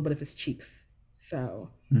like a little bit of his cheeks. So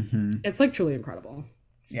it's like truly incredible.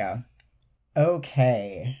 Yeah.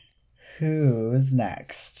 Okay, who's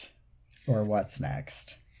next, or what's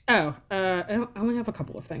next? I only have a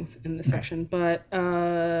couple of things in this section, but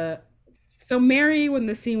so Mary, when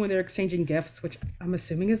they're exchanging gifts, which I'm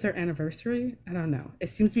assuming is their anniversary, I don't know, it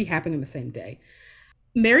seems to be happening the same day.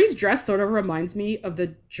 Mary's dress sort of reminds me of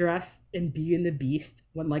the dress in Beauty and the Beast,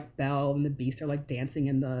 when like Belle and the Beast are like dancing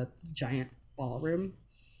in the giant ballroom.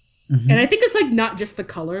 And I think it's like not just the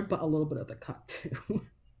color, but a little bit of the cut too.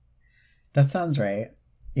 That sounds right.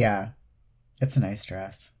 Yeah, it's a nice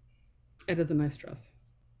dress. It is a nice dress.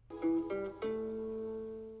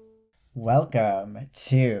 Welcome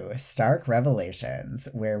to Stark Revelations,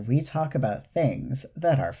 where we talk about things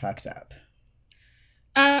that are fucked up.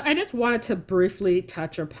 I just wanted to briefly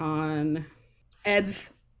touch upon Ed's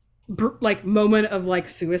like moment of like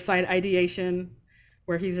suicide ideation,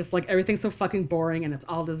 where he's just like, everything's so fucking boring and it's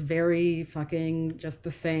all just very fucking just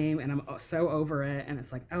the same, and I'm so over it. And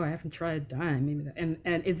it's like, oh, I haven't tried dying, maybe that.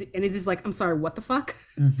 And he's just like, I'm sorry, what the fuck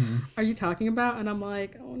are you talking about? And I'm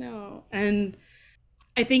like, oh no. And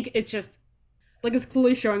I think it's just like, it's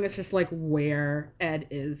clearly showing us just like where Ed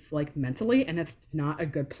is like mentally, and it's not a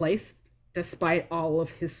good place, despite all of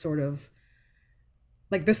his sort of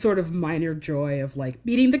like this sort of minor joy of like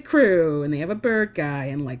meeting the crew, and they have a bird guy,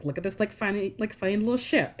 and like, look at this like funny little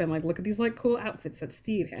ship, and like, look at these like cool outfits that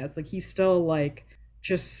Steve has. Like, he's still like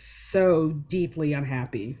just so deeply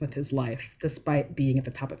unhappy with his life, despite being at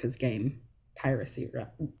the top of his game piracy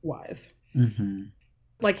wise.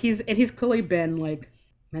 Like, he's clearly been like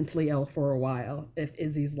mentally ill for a while, if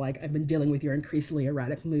Izzy's like, I've been dealing with your increasingly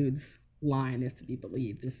erratic moods line is to be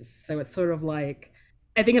believed. So it's sort of like,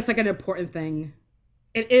 I think it's like an important thing.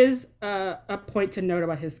 It is a point to note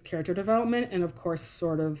about his character development, and of course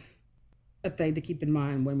sort of a thing to keep in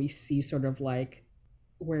mind when we see sort of like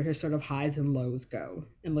where his sort of highs and lows go,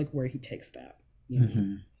 and like where he takes that, you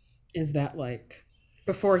know, is that like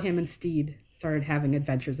before him and Steed started having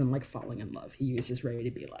adventures and like falling in love, he was just ready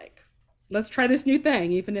to be like, let's try this new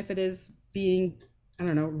thing, even if it is being, I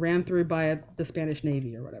don't know, ran through by the Spanish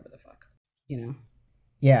Navy or whatever the fuck, you know?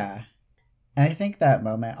 Yeah. And I think that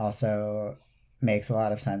moment also makes a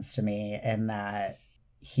lot of sense to me, in that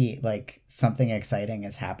he, like, something exciting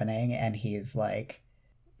is happening, and he's like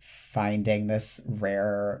finding this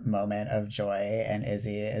rare moment of joy, and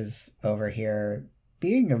Izzy is over here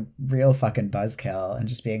being a real fucking buzzkill and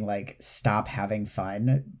just being like, stop having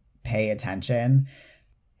fun, pay attention.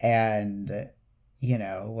 And, you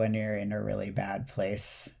know, when you're in a really bad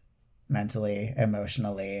place mentally,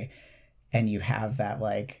 emotionally, and you have that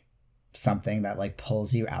like something that like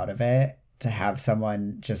pulls you out of it, to have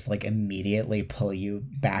someone just like immediately pull you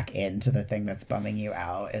back into the thing that's bumming you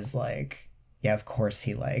out is like, yeah, of course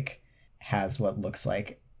he like has what looks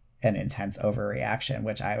like an intense overreaction,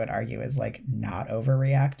 which I would argue is like not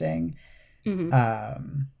overreacting.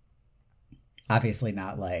 Obviously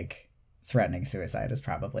not like threatening suicide is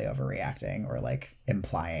probably overreacting or like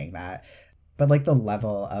implying that, but like the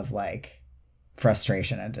level of like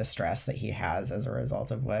frustration and distress that he has as a result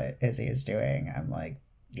of what Izzy is doing, I'm like,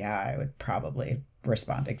 yeah, I would probably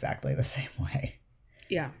respond exactly the same way.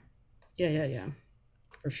 Yeah,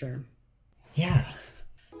 for sure. Yeah.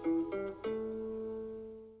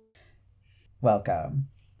 Welcome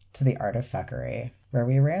to the Art of Fuckery, where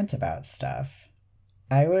we rant about stuff.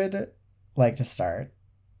 I would like to start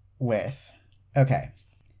with, okay,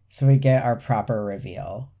 so we get our proper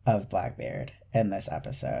reveal of Blackbeard in this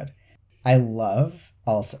episode. I love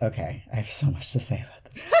also, okay, I have so much to say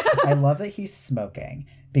about this. I love that he's smoking,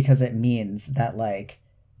 because it means that like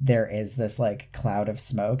there is this like cloud of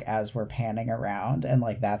smoke as we're panning around, and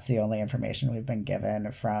like that's the only information we've been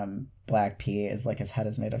given from Black P, is like his head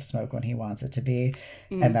is made of smoke when he wants it to be.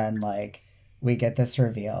 And then like we get this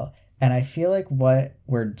reveal, and I feel like what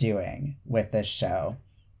we're doing with this show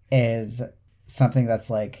is something that's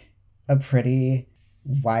like a pretty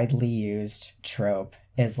widely used trope,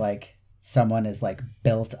 is like someone is like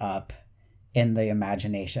built up in the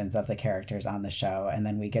imaginations of the characters on the show, and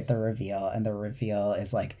then we get the reveal, and the reveal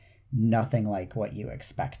is like nothing like what you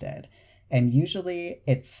expected. And usually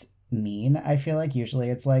it's mean. I feel like usually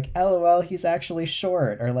it's like, LOL, he's actually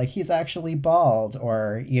short, or like he's actually bald,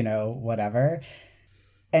 or, you know, whatever.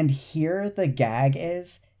 And here the gag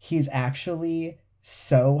is he's actually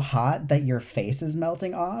so hot that your face is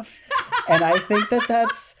melting off. And I think that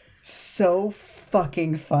that's so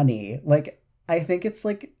fucking funny. Like, I think it's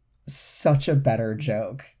like such a better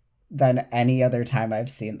joke than any other time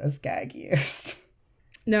I've seen this gag used.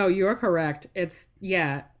 No, you're correct. It's,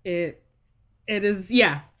 yeah, it is,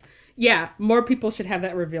 yeah. Yeah, more people should have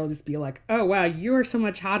that reveal. Just be like, oh, wow, you are so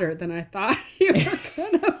much hotter than I thought you were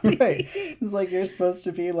gonna be. Right. It's like you're supposed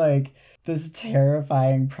to be like this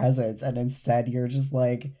terrifying presence, and instead you're just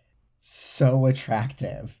like so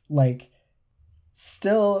attractive. Like,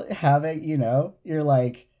 still having, you know, you're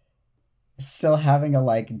like still having a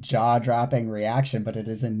like jaw-dropping reaction, but it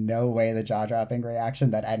is in no way the jaw-dropping reaction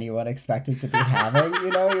that anyone expected to be having. You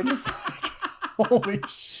know, you're just like, holy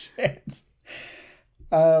shit.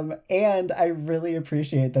 And I really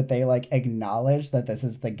appreciate that they like acknowledge that this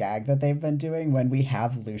is the gag that they've been doing when we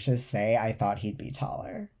have Lucius say, I thought he'd be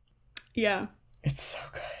taller. Yeah. It's so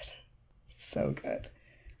good. It's so good.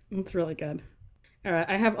 It's really good. All right.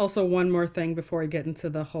 I have also one more thing before we get into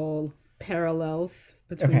the whole parallels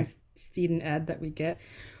between Steed and Ed that we get,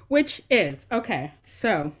 which is, okay,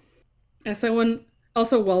 so as someone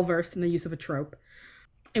also well-versed in the use of a trope,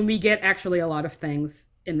 and we get actually a lot of things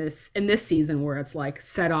in this season where it's like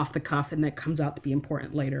set off the cuff and that comes out to be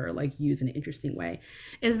important later, or like used in an interesting way,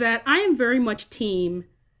 is that I am very much team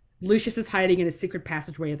Lucius is hiding in a secret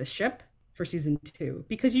passageway of the ship for season 2,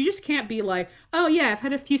 because you just can't be like, oh yeah, I've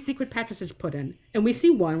had a few secret passages put in, and we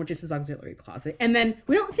see one, which is his auxiliary closet, and then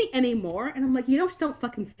we don't see any more, and I'm like, you don't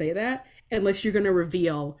fucking say that unless you're gonna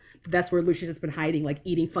reveal that that's where Lucius has been hiding, like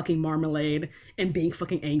eating fucking marmalade and being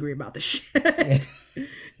fucking angry about the shit.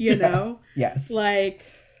 You know? Yes. Like,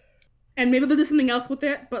 and maybe they'll do something else with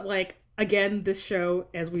it, but like, again, this show,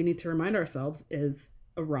 as we need to remind ourselves, is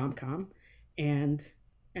a rom-com. And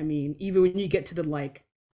I mean, even when you get to the like,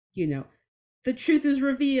 you know, the truth is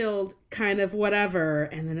revealed kind of whatever,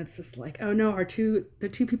 and then it's just like, oh no, the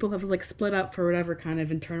two people have like split up for whatever kind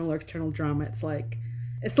of internal or external drama. It's like,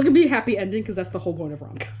 it's still gonna be a happy ending, because that's the whole point of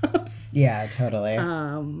rom-coms. Yeah, totally.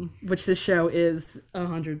 Which this show is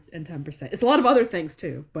 110%. It's a lot of other things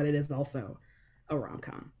too, but it is also a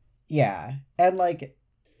rom-com. Yeah. And like,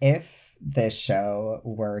 if this show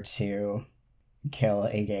were to kill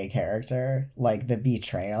a gay character, like the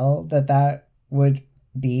betrayal that would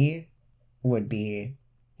be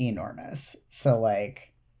enormous. So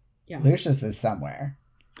like, yeah. Lucius is somewhere.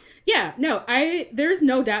 Yeah, no, there's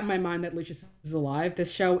no doubt in my mind that Lucius is alive.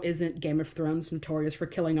 This show isn't Game of Thrones, notorious for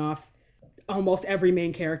killing off almost every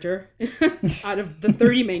main character. Out of the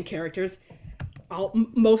 30 main characters,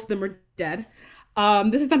 most of them are dead.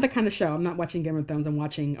 This is not the kind of show. I'm not watching Game of Thrones. I'm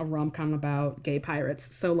watching a rom-com about gay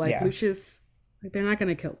pirates. So like, yeah. Lucius, like, they're not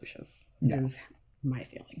going to kill Lucius. No. That's my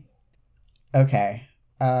feeling. Okay.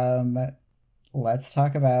 Let's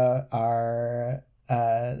talk about our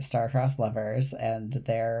star-crossed lovers and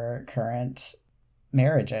their current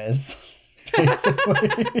marriages.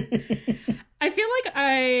 Basically. I feel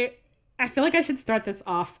like I should start this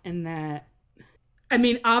off in that, I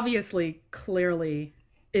mean, obviously, clearly,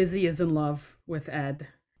 Izzy is in love with Ed.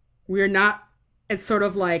 We're not, it's sort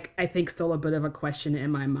of like, I think still a bit of a question in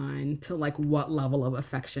my mind to like what level of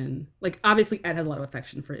affection. Like, obviously Ed has a lot of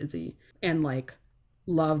affection for Izzy, and like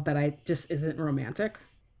love that I just isn't romantic.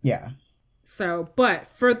 Yeah. So, but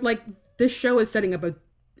for like, this show is setting up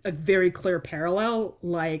a very clear parallel,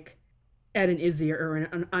 like Ed and Izzy are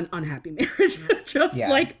in an unhappy marriage. Just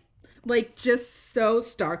like just so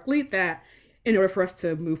starkly that in order for us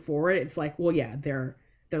to move forward, it's like, well, yeah, they're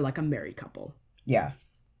like a married couple. Yeah.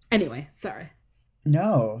 Anyway, sorry.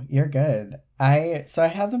 No, you're good. I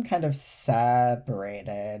have them kind of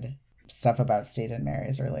separated. Stuff about Steed and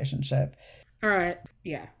Mary's relationship. All right.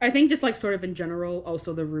 Yeah. I think just like sort of in general,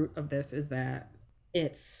 also the root of this is that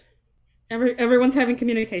it's everyone's having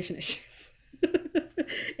communication issues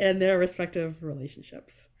in their respective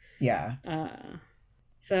relationships. Yeah.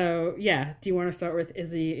 So yeah, do you want to start with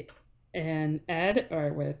Izzy and Ed,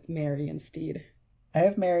 or with Mary and Steed? I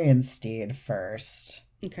have Mary and Steed first.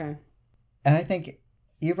 Okay. And I think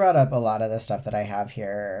you brought up a lot of the stuff that I have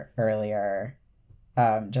here earlier,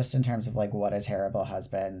 just in terms of like what a terrible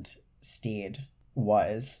husband Steed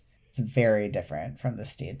was. It's very different from the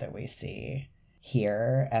Steed that we see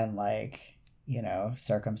here, and like, you know,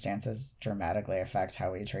 circumstances dramatically affect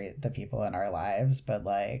how we treat the people in our lives, but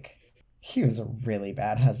like, He was a really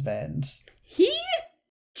bad husband. He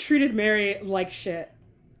treated Mary like shit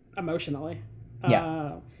emotionally.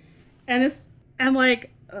 Yeah. And it's and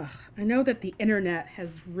like I know that the internet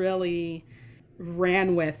has really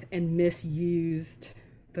ran with and misused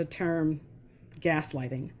the term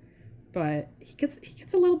gaslighting, but he gets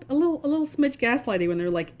a little smidge gaslighty when they're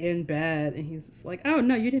like in bed and he's just like, oh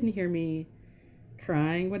no, you didn't hear me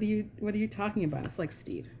crying. What are you talking about? It's like,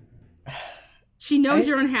 Steed, she knows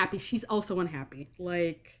you're unhappy. She's also unhappy.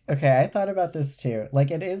 Like, okay, I thought about this too. Like,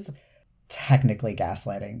 it is technically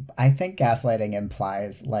gaslighting. I think gaslighting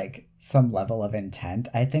implies like some level of intent.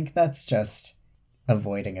 I think that's just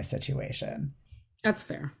avoiding a situation. that's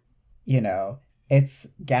fair. You know, it's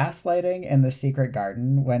gaslighting in the secret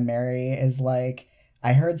garden when Mary is like,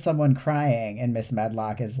 I heard someone crying, and Miss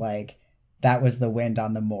Medlock is like, that was the wind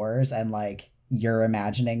on the moors, and like, you're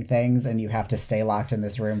imagining things and you have to stay locked in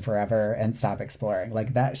this room forever and stop exploring.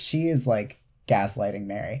 Like that, she is like gaslighting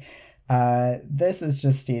Mary. This is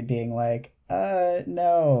just Steed being like,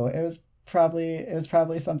 no, it was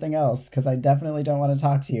probably something else, because I definitely don't want to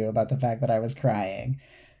talk to you about the fact that I was crying.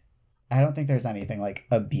 I don't think there's anything like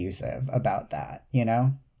abusive about that, you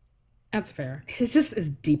know? That's fair. It's just is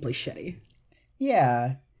deeply shitty.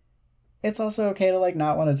 Yeah. It's also okay to like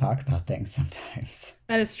not want to talk about things sometimes.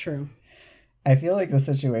 That is true. I feel like the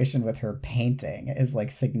situation with her painting is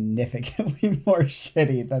like significantly more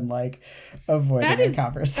shitty than like avoiding a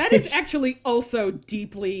conversation. That is actually also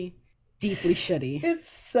deeply, deeply shitty. It's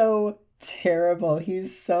so terrible.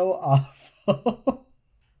 He's so awful.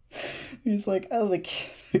 He's like, oh, the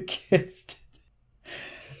kids.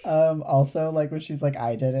 Also, like when she's like,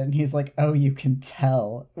 I did it, and he's like, oh, you can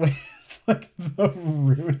tell. It's like the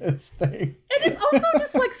rudest thing. And it's also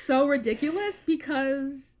just like so ridiculous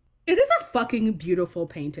because it is a fucking beautiful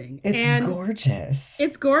painting. It's gorgeous.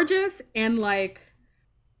 It's gorgeous, and like,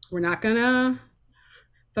 we're not gonna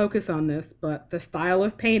focus on this, but the style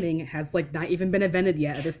of painting has like not even been invented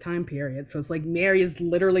yet at this time period. So it's like Mary is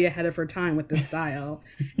literally ahead of her time with this style.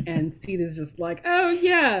 And Caesar's just like, oh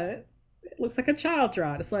yeah, it looks like a child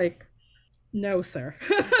draw. It's like, no, sir.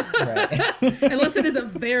 Right. Unless it is a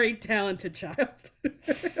very talented child.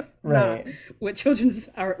 Right. Not what children's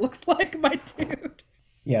art looks like, my dude.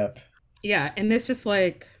 Yep. Yeah, and it's just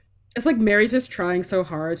like, it's like Mary's just trying so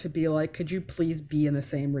hard to be like, could you please be in the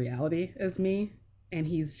same reality as me? And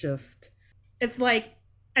he's just, it's like,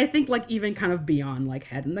 I think like even kind of beyond like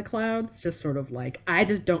head in the clouds, just sort of like, I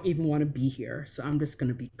just don't even want to be here. So I'm just going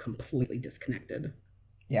to be completely disconnected.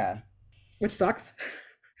 Yeah. Which sucks.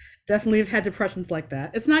 Definitely have had depressions like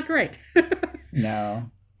that. It's not great. No.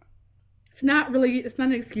 It's not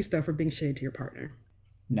an excuse though for being shitty to your partner.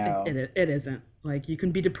 No. It isn't. Like, you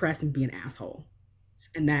can be depressed and be an asshole.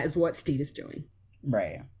 And that is what Steed is doing.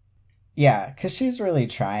 Right. Yeah, because she's really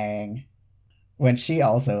trying. When she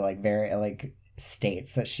also like very like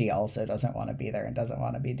states that she also doesn't want to be there and doesn't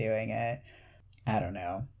want to be doing it. I don't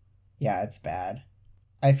know. Yeah, it's bad.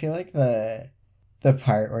 I feel like the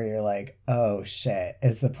part where you're like, oh shit,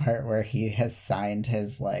 is the part where he has signed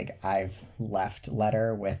his like I've left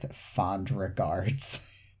letter with fond regards.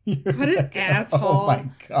 What an like, asshole. Oh my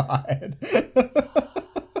god.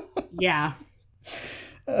 Yeah.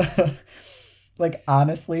 Like,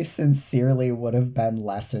 honestly, sincerely would have been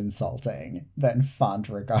less insulting than fond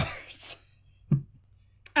regards.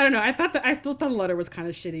 I don't know. I thought the letter was kind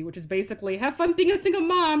of shitty, which is basically, have fun being a single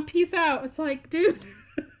mom. Peace out. It's like, dude.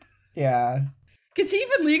 Yeah. Could she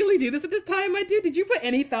even legally do this at this time, my dude? Did you put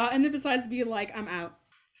any thought into it besides being like, I'm out?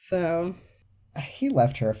 So. He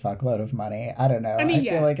left her a fuckload of money. I don't know. I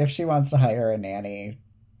feel like if she wants to hire a nanny,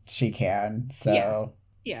 she can. So.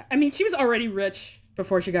 Yeah. I mean, she was already rich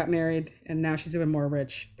before she got married, and now she's even more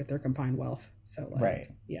rich with their combined wealth. So, like, right.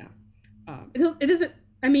 Yeah. It isn't,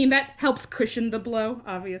 I mean, that helps cushion the blow,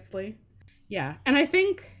 obviously. Yeah. And I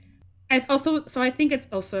think it's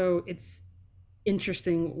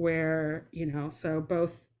interesting where, you know, so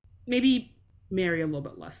both, maybe Mary a little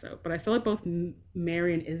bit less so, but I feel like both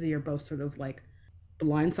Mary and Izzy are both sort of like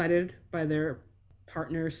blindsided by their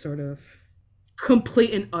partner's sort of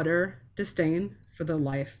complete and utter disdain for the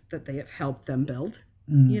life that they have helped them build,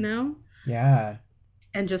 you know? Yeah.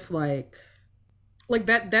 And just like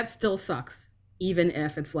that still sucks, even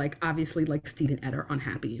if it's like, obviously like Steed and Ed are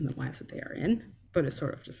unhappy in the lives that they are in, but it's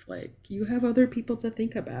sort of just like, you have other people to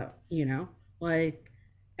think about, you know? Like,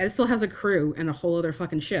 Ed still has a crew and a whole other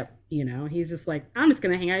fucking ship, you know? He's just like, I'm just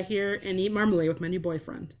gonna hang out here and eat marmalade with my new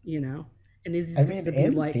boyfriend, you know? And he's I mean,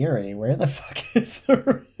 in like, theory, where the fuck is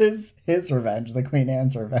his revenge, the Queen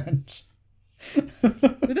Anne's revenge?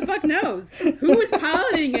 Who the fuck knows? Who is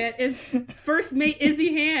piloting it if first mate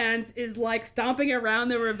Izzy Hands is like stomping around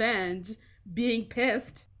the Revenge, being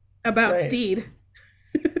pissed about Right. Steed?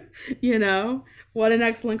 You know? What an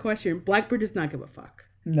excellent question. Blackbird does not give a fuck.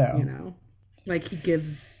 You No. know? Like he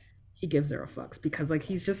gives zero fucks because like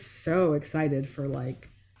he's just so excited for like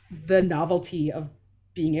the novelty of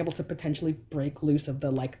being able to potentially break loose of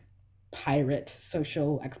the like pirate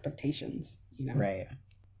social expectations, you know? Right.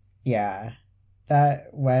 Yeah. That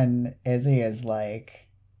when Izzy is like,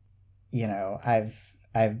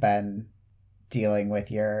 I've been dealing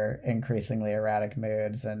with your increasingly erratic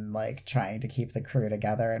moods and like trying to keep the crew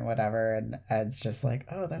together and whatever, and Ed's just like,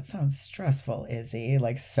 oh, that sounds stressful, Izzy,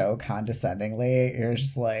 like so condescendingly. You're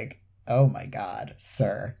just like, oh my god,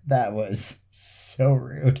 sir, that was so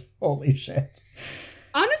rude. Holy shit.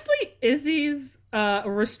 Honestly, Izzy's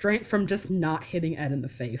restraint from just not hitting Ed in the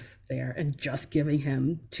face there and just giving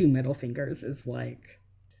him two middle fingers is like,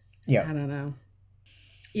 Yeah. I don't know.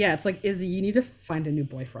 Yeah, it's like, Izzy, you need to find a new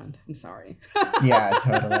boyfriend. I'm sorry. Yeah,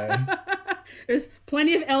 totally. There's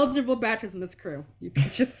plenty of eligible bachelors in this crew. You can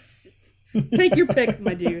just take your pick,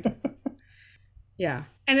 my dude. Yeah.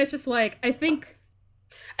 And it's just like, I think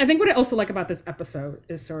what I also like about this episode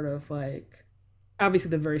is sort of like, obviously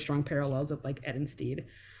the very strong parallels of like Ed and Steed,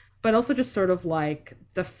 but also just sort of like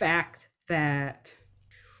the fact that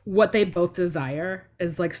what they both desire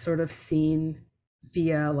is like sort of seen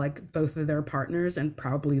via like both of their partners and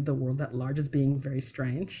probably the world at large as being very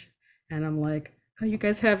strange. And I'm like, oh, you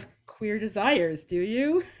guys have queer desires, do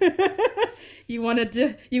you? You want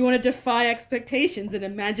to defy expectations and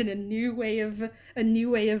imagine a new way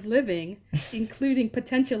of living, including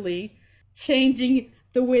potentially changing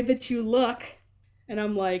the way that you look. And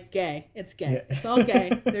I'm like, gay. It's gay. Yeah. It's all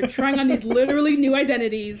gay. They're trying on these literally new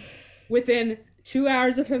identities within 2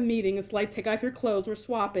 hours of a meeting. It's like, take off your clothes. We're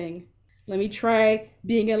swapping. Let me try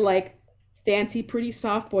being a like fancy, pretty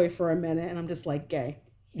soft boy for a minute. And I'm just like, gay.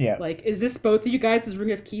 Yeah. Like, is this both of you guys'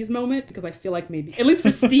 Ring of Keys moment? Because I feel like maybe, at least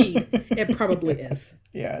for Steve, it probably is.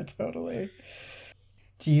 Yeah, totally.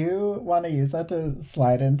 Do you want to use that to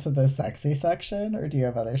slide into the sexy section, or do you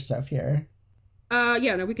have other stuff here?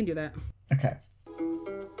 Yeah, no, we can do that. Okay.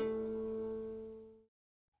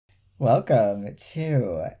 Welcome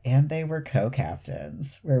to And They Were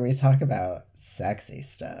Co-Captains, where we talk about sexy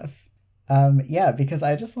stuff. Yeah, because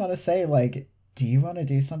I just want to say, like, do you want to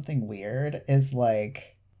do something weird? Is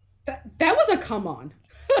like... That was a come on.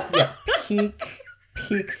 Yeah,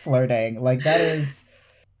 peak flirting. Like, that is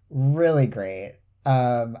really great.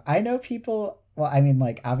 I know people... Well, I mean,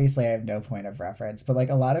 like, obviously I have no point of reference, but, like,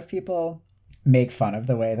 a lot of people make fun of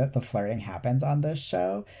the way that the flirting happens on this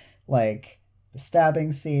show. Like... the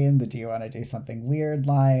stabbing scene, the do you want to do something weird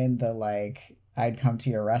line, the like, I'd come to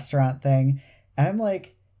your restaurant thing. And I'm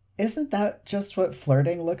like, isn't that just what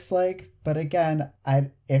flirting looks like? But again,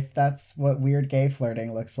 if that's what weird gay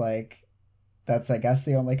flirting looks like, that's, I guess,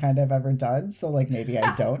 the only kind I've ever done. So like, maybe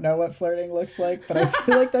I don't know what flirting looks like, but I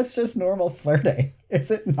feel like that's just normal flirting.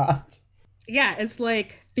 Is it not? Yeah, it's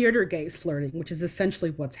like theater gays flirting, which is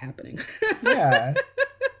essentially what's happening. Yeah.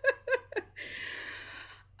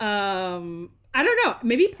 I don't know.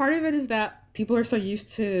 Maybe part of it is that people are so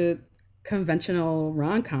used to conventional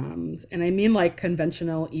rom-coms. And I mean like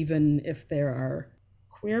conventional even if there are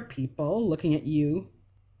queer people looking at you,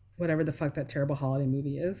 whatever the fuck that terrible holiday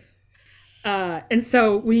movie is. And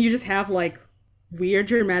so when you just have like weird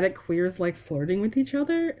dramatic queers like flirting with each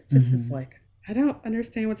other, it's just this like, I don't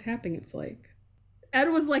understand what's happening. It's like, Ed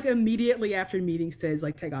was like immediately after meeting stage,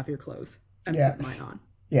 like, take off your clothes and put mine on.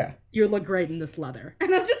 Yeah. You look great in this leather.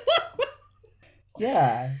 And I'm just like,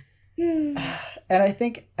 yeah. And I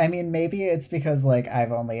think, I mean, maybe it's because like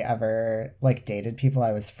I've only ever like dated people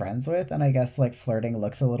I was friends with, and I guess like flirting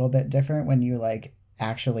looks a little bit different when you like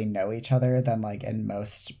actually know each other than like in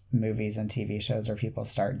most movies and TV shows where people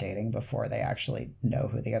start dating before they actually know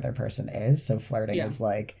who the other person is. So flirting is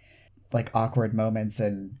like awkward moments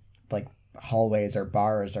in like hallways or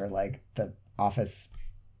bars or like the office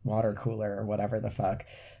water cooler or whatever the fuck,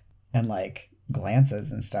 and like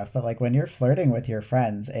glances and stuff. But like when you're flirting with your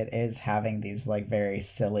friends, it is having these like very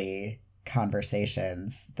silly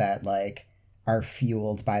conversations that like are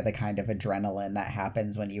fueled by the kind of adrenaline that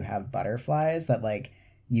happens when you have butterflies that like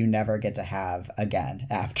you never get to have again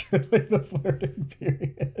after like the flirting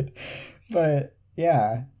period. But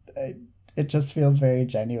yeah, it just feels very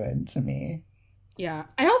genuine to me. Yeah,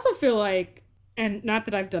 I also feel like, and not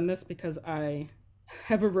that I've done this because I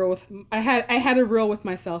have a rule with, I had a rule with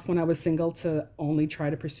myself when I was single to only try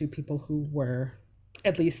to pursue people who were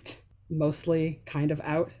at least mostly kind of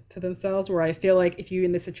out to themselves, where I feel like if you're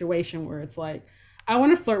in this situation where it's like, I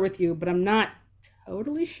want to flirt with you, but I'm not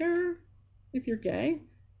totally sure if you're gay.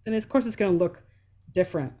 And of course, it's going to look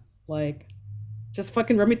different. Like, just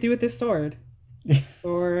fucking run me through with this sword.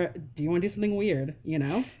 Or do you want to do something weird, you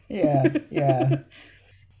know? Yeah, yeah.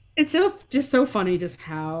 It's just so funny just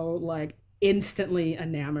how, like, instantly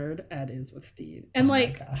enamored Ed is with Steve. And, Oh my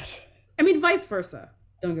like, God. I mean, vice versa.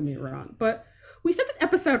 Don't get me wrong. But we start this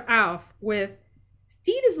episode off with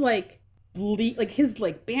Steve is, like, like his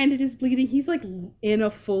like bandage is bleeding. He's like in a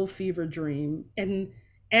full fever dream, and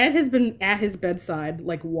Ed has been at his bedside,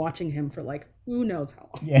 like watching him for like who knows how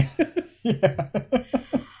long. Yeah. Yeah.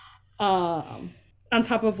 On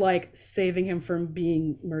top of like saving him from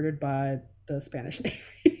being murdered by the Spanish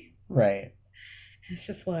Navy. Right. It's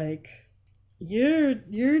just like you're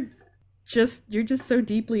just so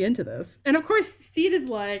deeply into this, and of course Steve is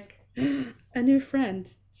like a new friend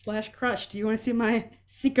 / crush. Do you want to see my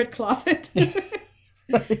secret closet?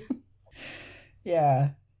 Right.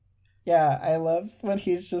 Yeah. Yeah. I love when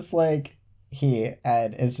he's just like,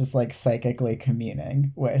 Ed, is just like psychically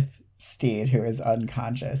communing with Steed, who is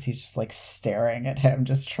unconscious. He's just like staring at him,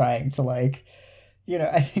 just trying to like,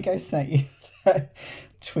 I think I sent you that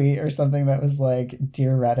tweet or something that was like,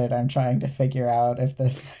 "Dear Reddit, I'm trying to figure out if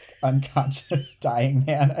this unconscious dying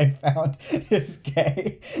man I found is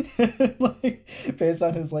gay." Like based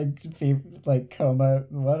on his like like coma,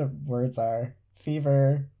 what words are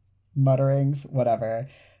fever, mutterings, whatever.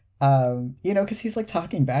 Because he's like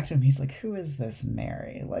talking back to him. He's like, "Who is this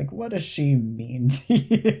Mary? Like, what does she mean to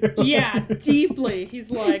you?" Yeah, deeply.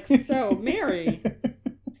 He's like, "So Mary,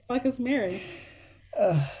 fuck is Mary?"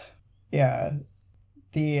 Yeah,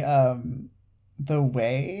 the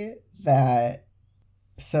way that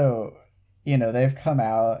they've come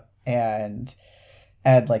out and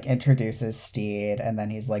Ed like introduces Steed and then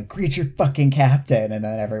he's like, "Greet your fucking captain," and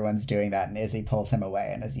then everyone's doing that and Izzy pulls him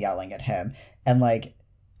away and is yelling at him, and like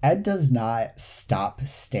Ed does not stop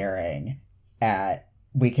staring at,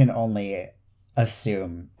 we can only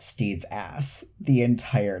assume, Steed's ass the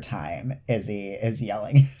entire time Izzy is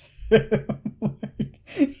yelling at him. Like,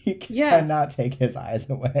 he cannot take his eyes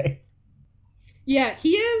away. Yeah, he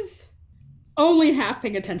is only half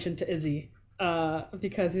paying attention to Izzy,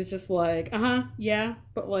 because he's just like, yeah,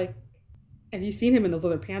 but like, have you seen him in those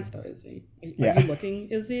other pants though, Izzy? Are you looking,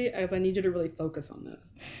 Izzy? I need you to really focus on this.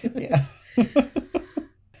 Yeah.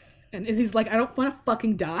 And Izzy's like, I don't want to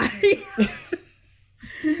fucking die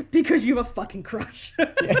because you have a fucking crush.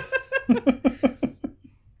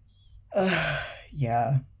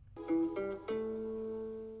 Yeah.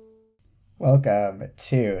 Welcome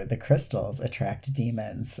to The Crystals Attract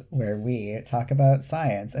Demons, where we talk about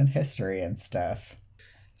science and history and stuff.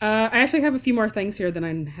 I actually have a few more things here than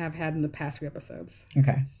I have had in the past few episodes.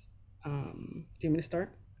 Okay. Do you want me to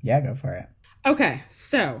start? Yeah, go for it. Okay,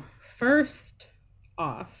 so first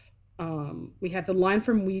off, we had the line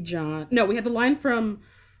from we had the line from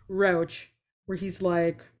Roach where he's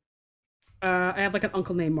like, I have like an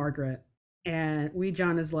uncle named Margaret. And Wee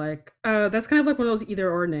John is like, oh, that's kind of like one of those either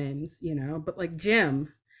or names, but like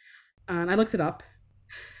Jim. And I looked it up.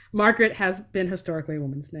 Margaret has been historically a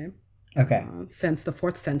woman's name. Okay. Since the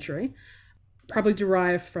 4th century. Probably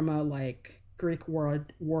derived from a like Greek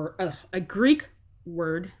word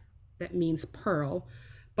that means pearl.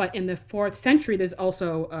 But in the 4th century, there's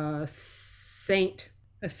also a Saint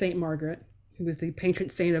Margaret, who was the patron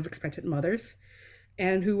saint of expectant mothers,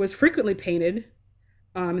 and who was frequently painted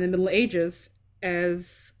in the Middle Ages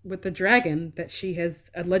as with the dragon that she has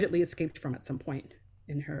allegedly escaped from at some point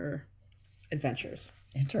in her adventures.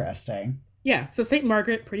 Interesting. Yeah, so Saint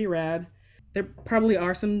Margaret, pretty rad. There probably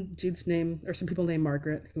are some dudes named, or some people named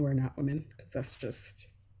Margaret who are not women, because that's just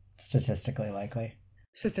statistically likely.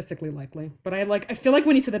 But I feel like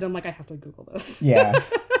when he said that, I'm like, I have to Google this. Yeah.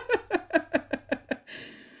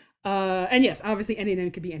 And yes, obviously any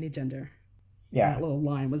name could be any gender. Yeah. That little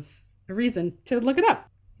line was a reason to look it up.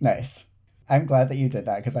 Nice. I'm glad that you did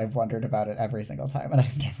that, because I've wondered about it every single time and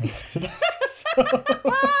I've never looked it up.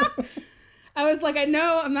 So. I was like, I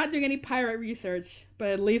know I'm not doing any pirate research, but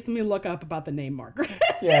at least let me look up about the name Margaret.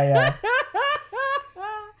 Yeah.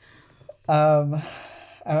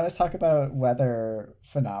 I want to talk about weather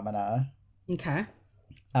phenomena. Okay.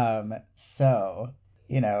 So,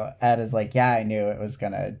 Ed is like, yeah, I knew it was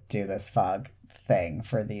going to do this fog thing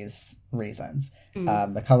for these reasons.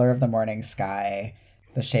 The color of the morning sky,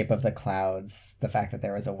 the shape of the clouds, the fact that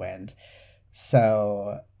there was a wind.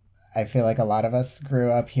 So I feel like a lot of us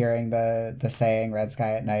grew up hearing the saying, red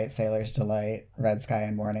sky at night, sailors delight, red sky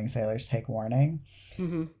in morning, sailors take warning.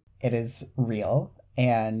 Mm-hmm. It is real.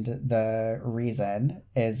 And the reason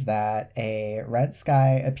is that a red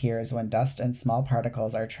sky appears when dust and small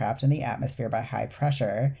particles are trapped in the atmosphere by high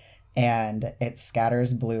pressure, and it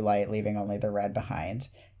scatters blue light, leaving only the red behind.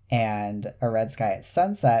 And a red sky at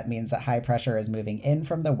sunset means that high pressure is moving in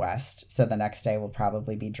from the west, so the next day will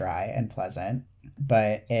probably be dry and pleasant.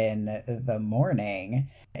 But in the morning,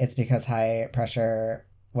 it's because high pressure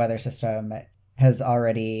weather system has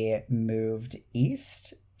already moved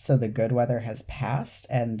east, so the good weather has passed,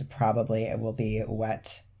 and probably it will be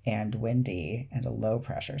wet and windy and a low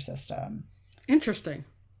pressure system. Interesting.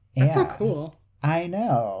 That's so cool. I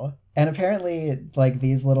know. And apparently, like,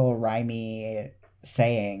 these little rhymey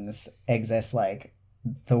sayings exist, like,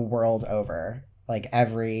 the world over. Like,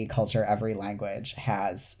 every culture, every language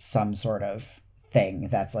has some sort of thing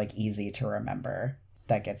that's, like, easy to remember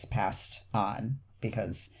that gets passed on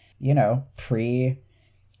because, you know, pre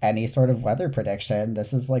any sort of weather prediction,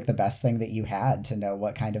 this is like the best thing that you had to know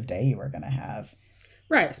what kind of day you were going to have.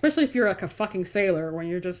 Right. Especially if you're like a fucking sailor when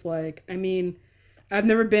you're just like, I mean, I've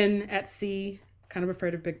never been at sea, kind of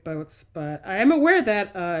afraid of big boats, but I am aware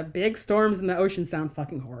that big storms in the ocean sound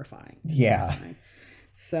fucking horrifying. Yeah.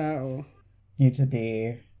 So. You need to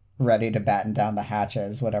be ready to batten down the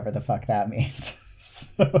hatches, whatever the fuck that means.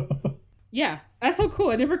 So. Yeah. That's so cool.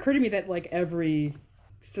 It never occurred to me that like every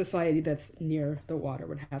society that's near the water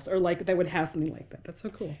would have, or like they would have something like that. That's so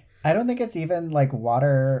cool. I don't think it's even like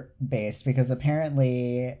water based because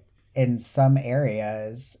apparently in some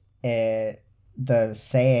areas the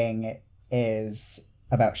saying is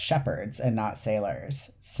about shepherds and not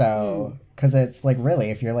sailors. So because it's like really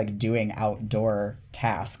if you're like doing outdoor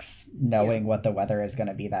tasks, knowing what the weather is going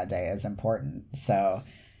to be that day is important. So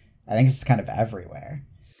I think it's just kind of everywhere.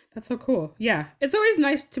 That's so cool. Yeah, it's always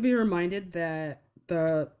nice to be reminded that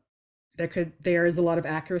there is a lot of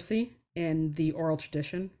accuracy in the oral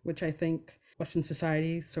tradition, which I think Western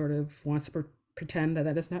society sort of wants to pretend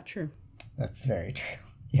that is not true. That's very true.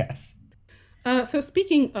 Yes. So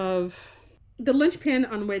speaking of the linchpin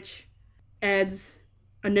on which Ed's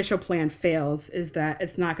initial plan fails is that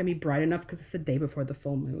it's not going to be bright enough because it's the day before the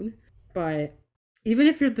full moon. But even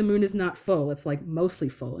if the moon is not full, it's like mostly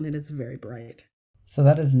full and it is very bright. So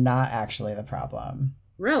that is not actually the problem.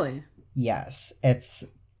 Really? Yes, it's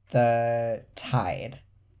the tide.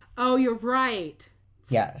 Oh, you're right.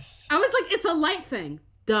 Yes. I was like, it's a light thing.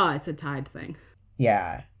 Duh, it's a tide thing.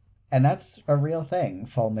 Yeah. And that's a real thing,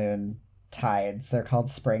 full moon tides. They're called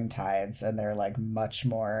spring tides, and they're like much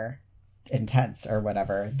more intense or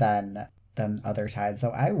whatever than other tides. So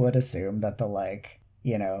I would assume that the like,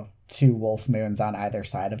 you know, 2 wolf moons on either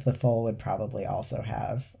side of the full would probably also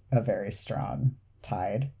have a very strong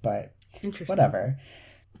tide, but whatever.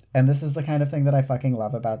 And this is the kind of thing that I fucking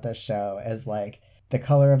love about this show is like the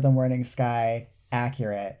color of the morning sky,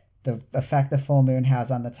 accurate. The effect the full moon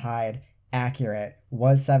has on the tide, accurate.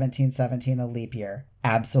 Was 1717 a leap year?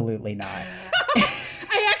 Absolutely not.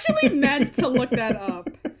 I actually meant to look that up,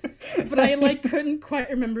 but I like couldn't quite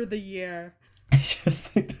remember the year. I just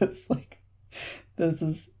think that's like, this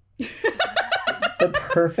is the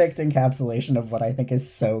perfect encapsulation of what I think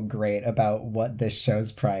is so great about what this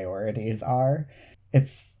show's priorities are.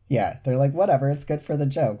 It's, yeah, they're like, whatever, it's good for the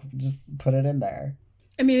joke. Just put it in there.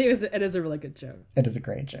 I mean, it is a really good joke. It is a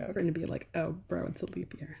great joke. For him to be like, oh, bro, it's a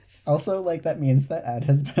leap year. Also, like, that means that Ed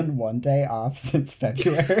has been one day off since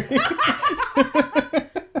February. It,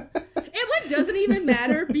 like, doesn't even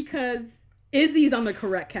matter because Izzy's on the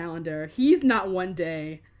correct calendar. He's not one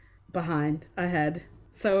day ahead.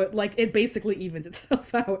 So, like, it basically evens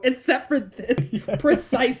itself out, except for this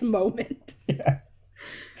precise moment. Yeah.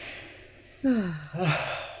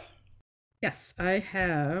 Yes, I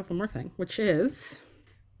have one more thing, which is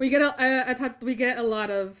we get a lot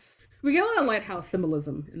of lighthouse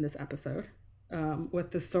symbolism in this episode with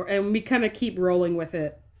the story, and we kind of keep rolling with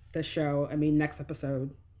it. The show. I mean, next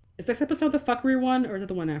episode is this episode the fuckery one, or is it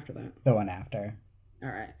the one after that? The one after. All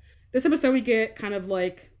right. This episode we get kind of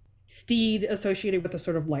like Steed associated with a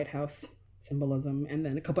sort of lighthouse symbolism, and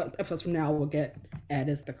then a couple episodes from now we'll get Ed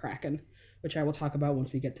as the Kraken, which I will talk about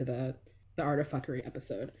once we get to the Art of Fuckery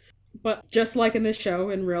episode. But just like in this show,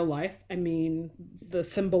 in real life, I mean, the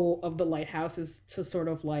symbol of the lighthouse is to sort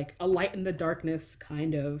of like a light in the darkness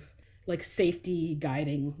kind of like safety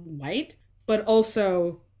guiding light, but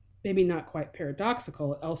also maybe not quite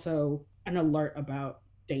paradoxical, also an alert about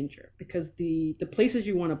danger, because the places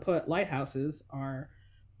you want to put lighthouses are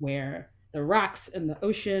where the rocks in the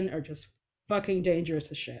ocean are just fucking dangerous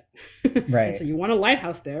as shit. Right. And so you want a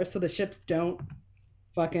lighthouse there so the ships don't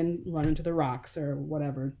fucking run into the rocks or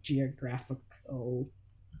whatever geographical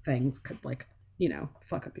things could, like, you know,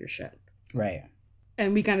 fuck up your shit. Right.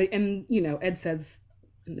 And we kind of, and, you know, Ed says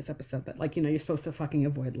in this episode that, like, you're supposed to fucking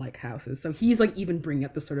avoid lighthouses. So he's like even bringing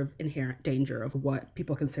up the sort of inherent danger of what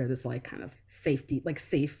people consider this like kind of safety, like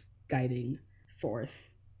safe guiding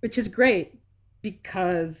force, which is great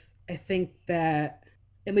because I think that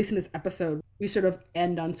at least in this episode we sort of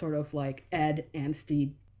end on sort of like Ed and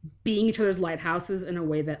Steed being each other's lighthouses in a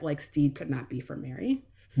way that like Steed could not be for Mary.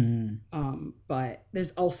 But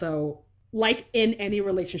there's also, like in any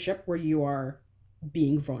relationship where you are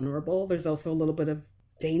being vulnerable, there's also a little bit of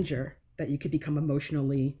danger that you could become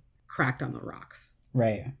emotionally cracked on the rocks.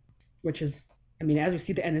 Right. Which is, I mean, as we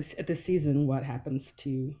see the end of this season, what happens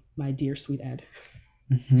to my dear sweet Ed.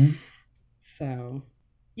 Mm-hmm. So,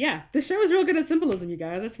 yeah, this show is real good at symbolism, you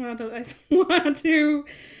guys. I just wanted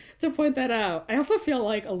to point that out. I also feel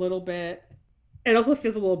like it also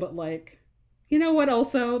feels a little bit like, you know what,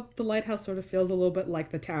 also, the lighthouse sort of feels a little bit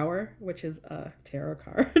like the tower, which is a tarot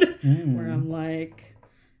card, where I'm like,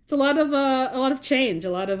 it's a lot of change, a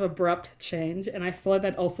lot of abrupt change, and I feel like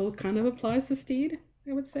that also kind of applies to Steed,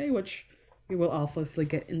 I would say, which we will obviously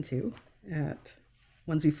get into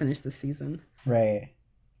once we finish this season. Right.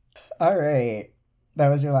 All right. That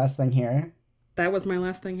was your last thing here? That was my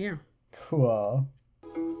last thing here. Cool.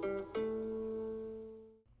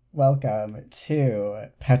 Welcome to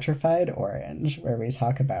Petrified Orange, where we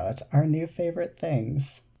talk about our new favorite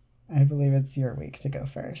things. I believe it's your week to go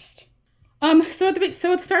first. So at the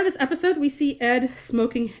start of this episode, we see Ed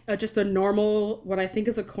smoking just a normal, what I think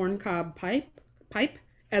is a corncob pipe,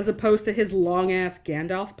 as opposed to his long ass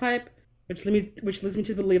Gandalf pipe, which leads me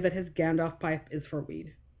to believe that his Gandalf pipe is for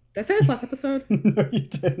weed. Did I say this last episode? No, you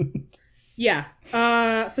didn't. Yeah.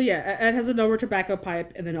 So yeah, Ed has a normal tobacco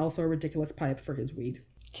pipe and then also a ridiculous pipe for his weed.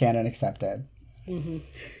 Canon accepted.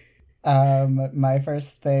 Mm-hmm. My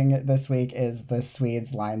first thing this week is the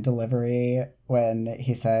Swede's line delivery when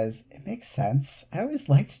he says, "It makes sense. I always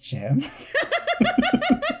liked Jim."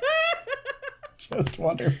 Just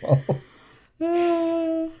wonderful.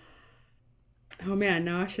 Oh man,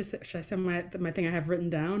 now should I say my thing I have written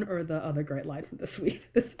down or the other great line from this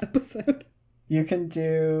episode? You can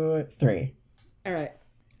do 3. All right.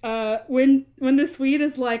 When the Swede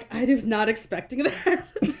is like, I was not expecting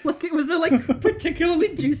that. Like, it was a like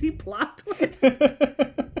particularly juicy plot twist.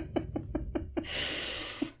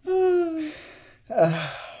 All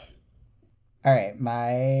right,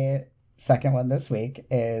 my second one this week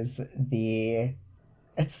is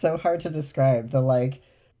it's so hard to describe, the like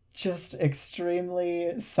just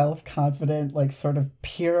extremely self-confident, like sort of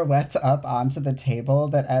pirouette up onto the table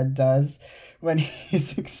that Ed does when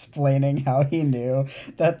he's explaining how he knew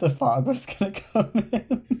that the fog was going to come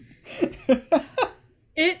in.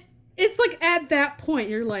 It's like at that point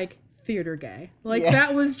you're like theater gay. Like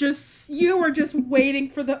that was just, you were just waiting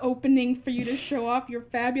for the opening for you to show off your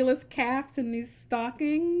fabulous calves in these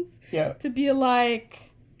stockings. Yeah. To be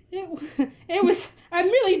like, it was, I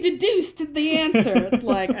really deduced the answer. It's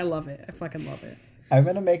like, I love it. I fucking love it. I'm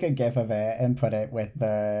going to make a GIF of it and put it with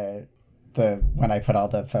the when I put all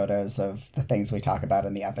the photos of the things we talk about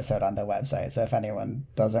in the episode on the website. So if anyone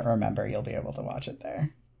doesn't remember, you'll be able to watch it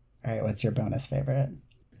there. All right, what's your bonus favorite?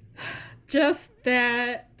 Just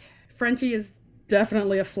that Frenchie is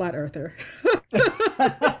definitely a flat earther.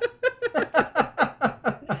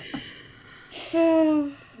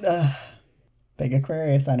 Big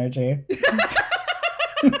Aquarius energy.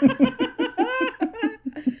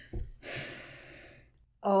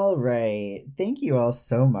 All right. Thank you all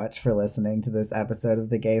so much for listening to this episode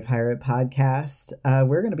of the Gay Pirate Podcast.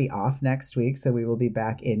 We're going to be off next week, so we will be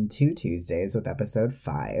back in 2 Tuesdays with episode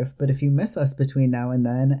 5. But if you miss us between now and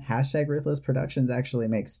then, #Ruthless Productions actually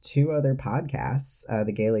makes 2 other podcasts.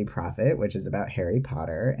 The Gayly Prophet, which is about Harry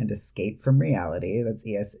Potter, and Escape from Reality, that's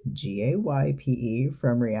ESGAYPE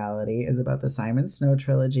from Reality, is about the Simon Snow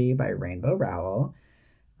trilogy by Rainbow Rowell.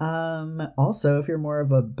 Also, if you're more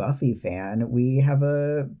of a Buffy fan, we have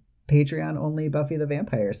a Patreon-only Buffy the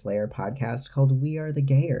Vampire Slayer podcast called We Are the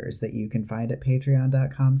Gayers that you can find at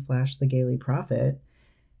patreon.com/thegaylyprophet.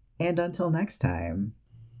 And until next time,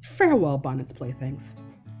 farewell, Bonnet's Playthings.